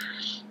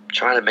 I'm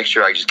trying to make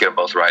sure I just get them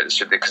both right.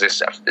 Because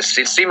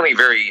it's seemingly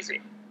very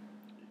easy.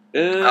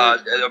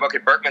 Okay,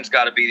 Berkman's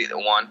got to be the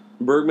one.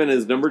 Bergman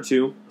is number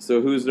 2.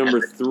 So who's number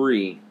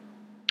 3?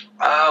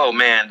 Oh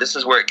man, this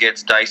is where it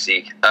gets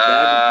dicey.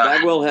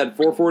 Bagwell had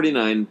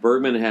 449.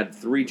 Bergman had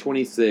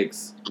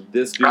 326.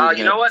 This dude had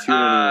you know what?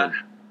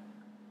 291.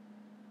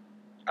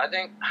 I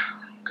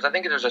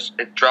think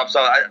it drops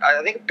off.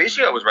 I think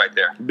Biggio was right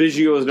there.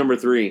 Biggio is number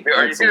 3.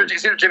 It's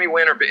either Jimmy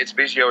Wynn or it's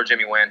Biggio or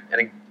Jimmy Wynn.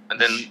 And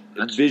then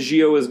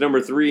Biggio is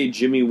number 3.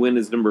 Jimmy Wynn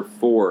is number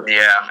 4.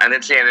 Yeah, and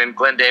then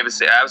Glenn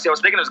Davis. I was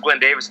thinking it was Glenn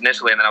Davis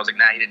initially, and then I was like,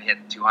 nah, he didn't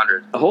hit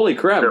 200. Holy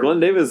crap! So,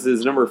 Glenn Davis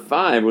is number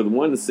 5 with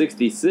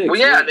 166. Well,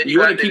 yeah. You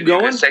want to keep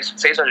going? Cesar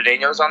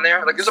Cedeno's on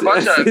there. Like, there's a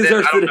bunch of.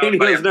 Cesar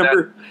Cedeno's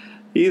number.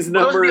 He's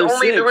number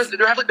 6.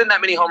 There haven't been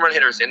that many home run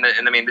hitters in the.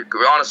 I mean,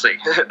 honestly,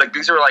 like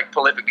these are like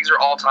prolific. These are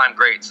all time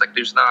greats. Like,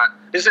 there's not.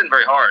 This isn't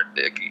very hard.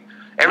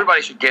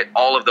 Everybody should get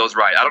all of those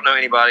right. I don't know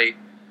anybody.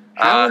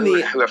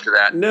 Who after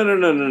that?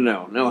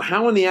 No.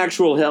 How in the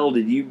actual hell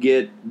did you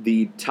get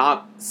the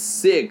top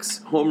 6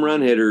 home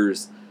run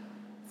hitters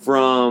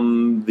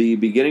from the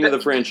beginning of the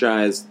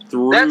franchise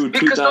through 2012?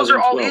 That's because those are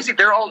all easy.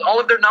 They're all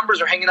of their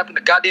numbers are hanging up in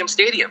the goddamn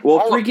stadium.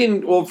 Well,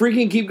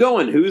 freaking keep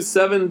going. Who's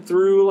 7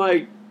 through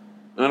like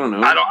I don't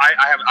know. I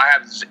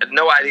have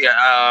no idea.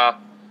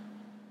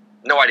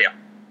 No idea.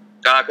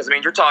 Because I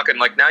mean, you're talking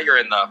like now you're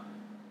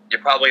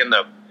probably in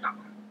the.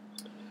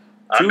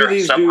 Two of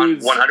these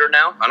dudes, 100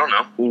 now? I don't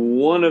know.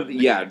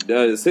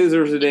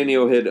 Cesar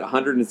Cedeno hit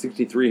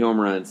 163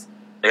 home runs.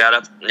 Yeah,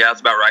 that's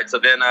about right. So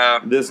then,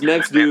 this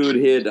next dude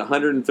hit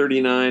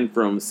 139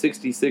 from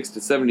 66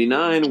 to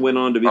 79. Went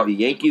on to be the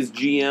Yankees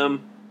GM.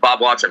 Bob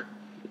Watson.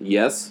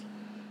 Yes.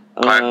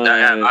 I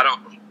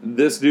don't.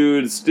 This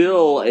dude's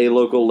still a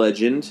local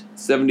legend.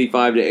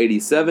 75 to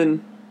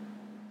 87.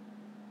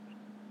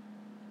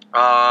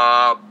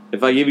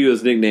 If I give you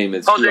his nickname,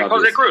 it's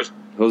Jose Cruz.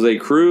 Jose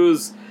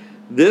Cruz.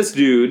 This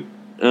dude,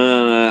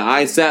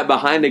 I sat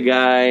behind a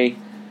guy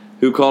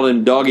who called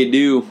him Doggy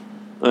Doo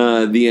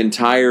the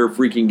entire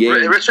freaking game.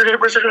 Richard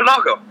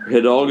Hidalgo.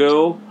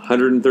 Hidalgo,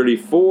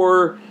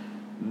 134.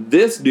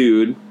 This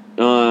dude,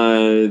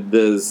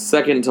 the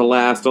second to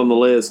last on the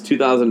list,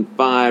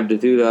 2005 to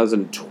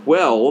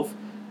 2012,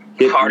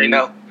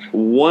 hit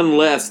one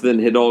less than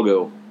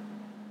Hidalgo.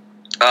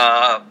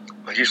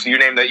 You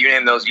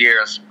name those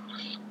years.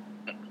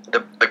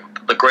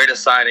 The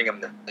greatest signing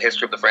in the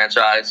history of the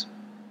franchise.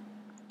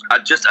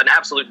 Just an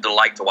absolute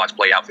delight to watch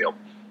play outfield.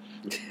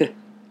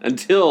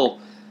 Until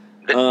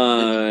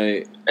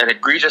an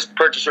egregious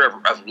purchaser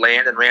of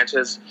land and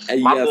ranches.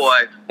 My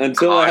boy.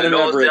 Until Adam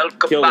Everett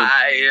killed him.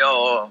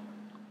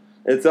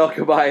 It's El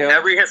Caballo.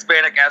 Every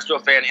Hispanic Astro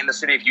fan in the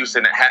city of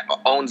Houston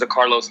owns a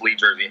Carlos Lee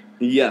jersey.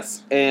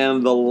 Yes,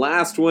 and the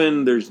last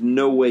one, there's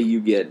no way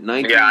you get.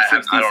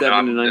 1967 to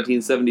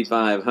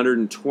 1975,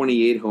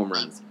 128 home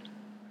runs.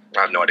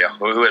 I have no idea.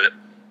 Who is it?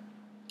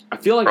 I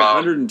feel like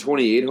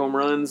 128 home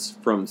runs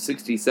from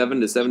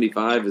 67 to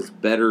 75 is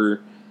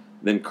better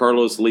than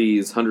Carlos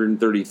Lee's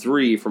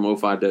 133 from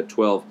 05 to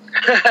 12.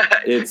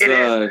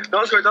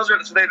 Those were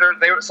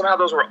somehow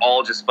those were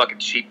all just fucking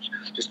cheap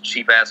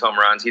ass home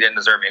runs. He didn't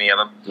deserve any of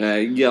them.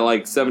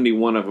 Like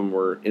 71 of them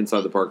were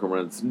inside the park home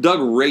runs. Doug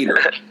Rader.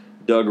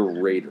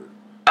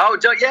 Oh,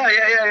 Doug, yeah.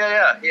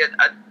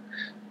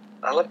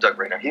 I love Doug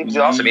Rader. He was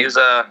awesome. He was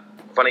a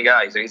funny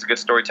guy. He's a good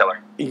storyteller.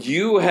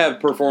 You have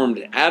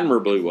performed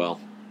admirably well.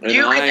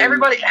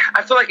 Everybody.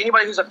 I feel like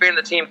anybody who's a fan of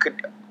the team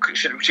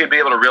should be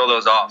able to reel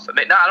those off. I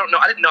mean, no, I don't know.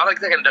 I didn't know.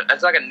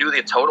 It's like I knew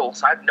the total,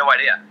 so I have no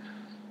idea.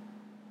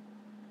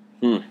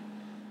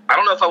 I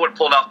don't know if I would have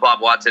pulled off Bob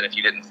Watson if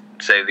you didn't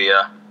say the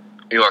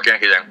New York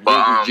Yankee thing.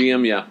 But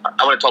GM, yeah.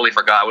 I would have totally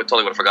forgot. I would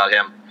totally would have forgot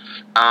him,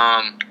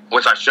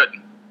 which I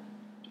shouldn't.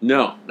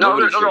 No. No.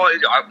 This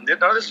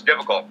is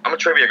difficult. I'm a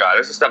trivia guy.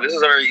 This is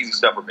very easy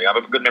stuff for me. I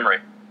have a good memory.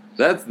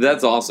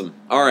 That's awesome.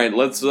 All right,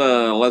 let's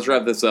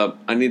wrap this up.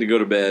 I need to go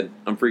to bed.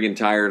 I'm freaking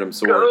tired. I'm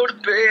sore. Go to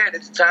bed.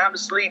 It's time to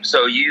sleep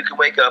so you can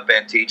wake up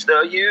and teach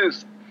the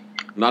youth.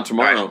 Not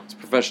tomorrow. Right. It's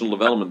Professional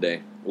Development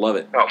Day. Love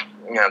it. Oh,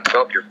 yeah.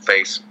 Develop your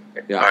face.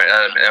 Yeah. All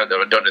right.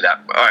 Don't do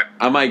that. All right.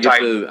 I might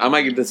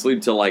get to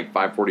sleep till like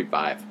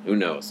 5:45. Who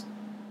knows?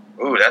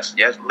 Ooh,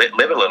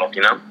 live a little.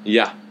 You know.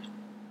 Yeah.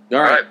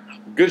 All right.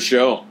 Good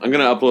show. I'm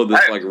gonna upload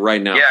this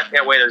right now. Yeah, I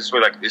can't wait.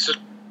 This is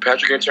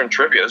Patrick Answer and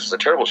Trivia. This is a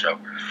terrible show.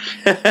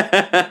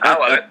 I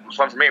love it. It was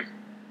fun for me.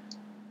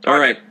 All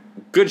right.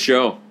 Good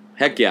show.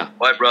 Heck yeah.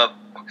 All right, bro.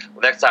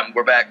 Well, next time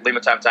we're back. Lima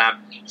time.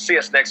 See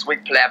us next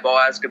week, Plat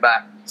Boys.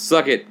 Goodbye.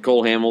 Suck it,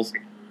 Cole Hamels.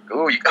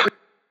 Ooh,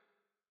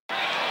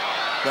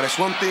 but there's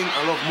one thing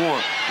I love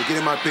more than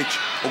getting my pitch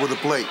over the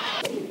plate.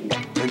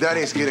 And that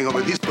is getting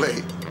over this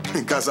plate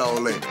in Casa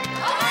Ole.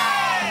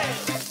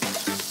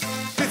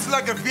 It's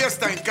like a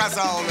fiesta in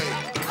Casa Ole.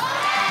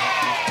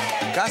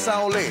 Casa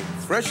Ole,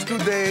 fresh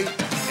today,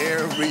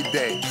 every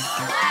day.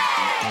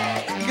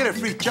 You get a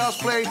free child's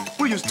play.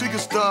 We just take your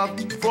stuff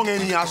from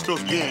any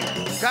Astros game.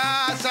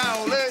 Casa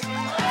Ole.